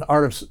Zen and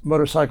Art of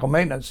Motorcycle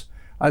Maintenance.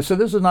 I said,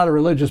 this is not a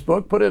religious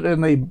book. Put it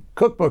in the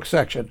cookbook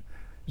section.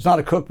 It's not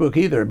a cookbook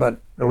either,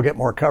 but it'll get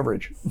more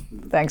coverage.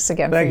 Thanks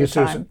again for your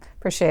time. Susan.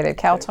 Appreciate it.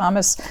 Cal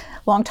Thomas,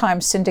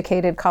 longtime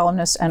syndicated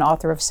columnist and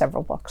author of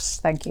several books.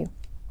 Thank you.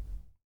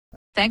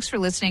 Thanks for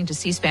listening to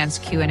C-SPAN's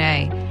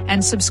Q&A,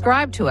 and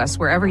subscribe to us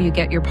wherever you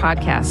get your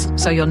podcasts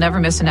so you'll never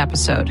miss an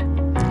episode.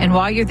 And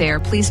while you're there,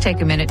 please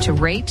take a minute to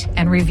rate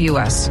and review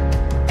us.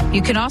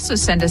 You can also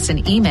send us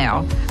an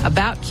email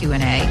about Q&A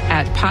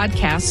at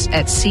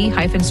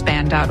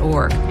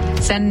podcasts@c-span.org.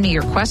 Send me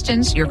your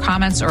questions, your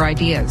comments, or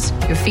ideas.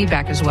 Your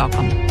feedback is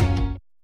welcome.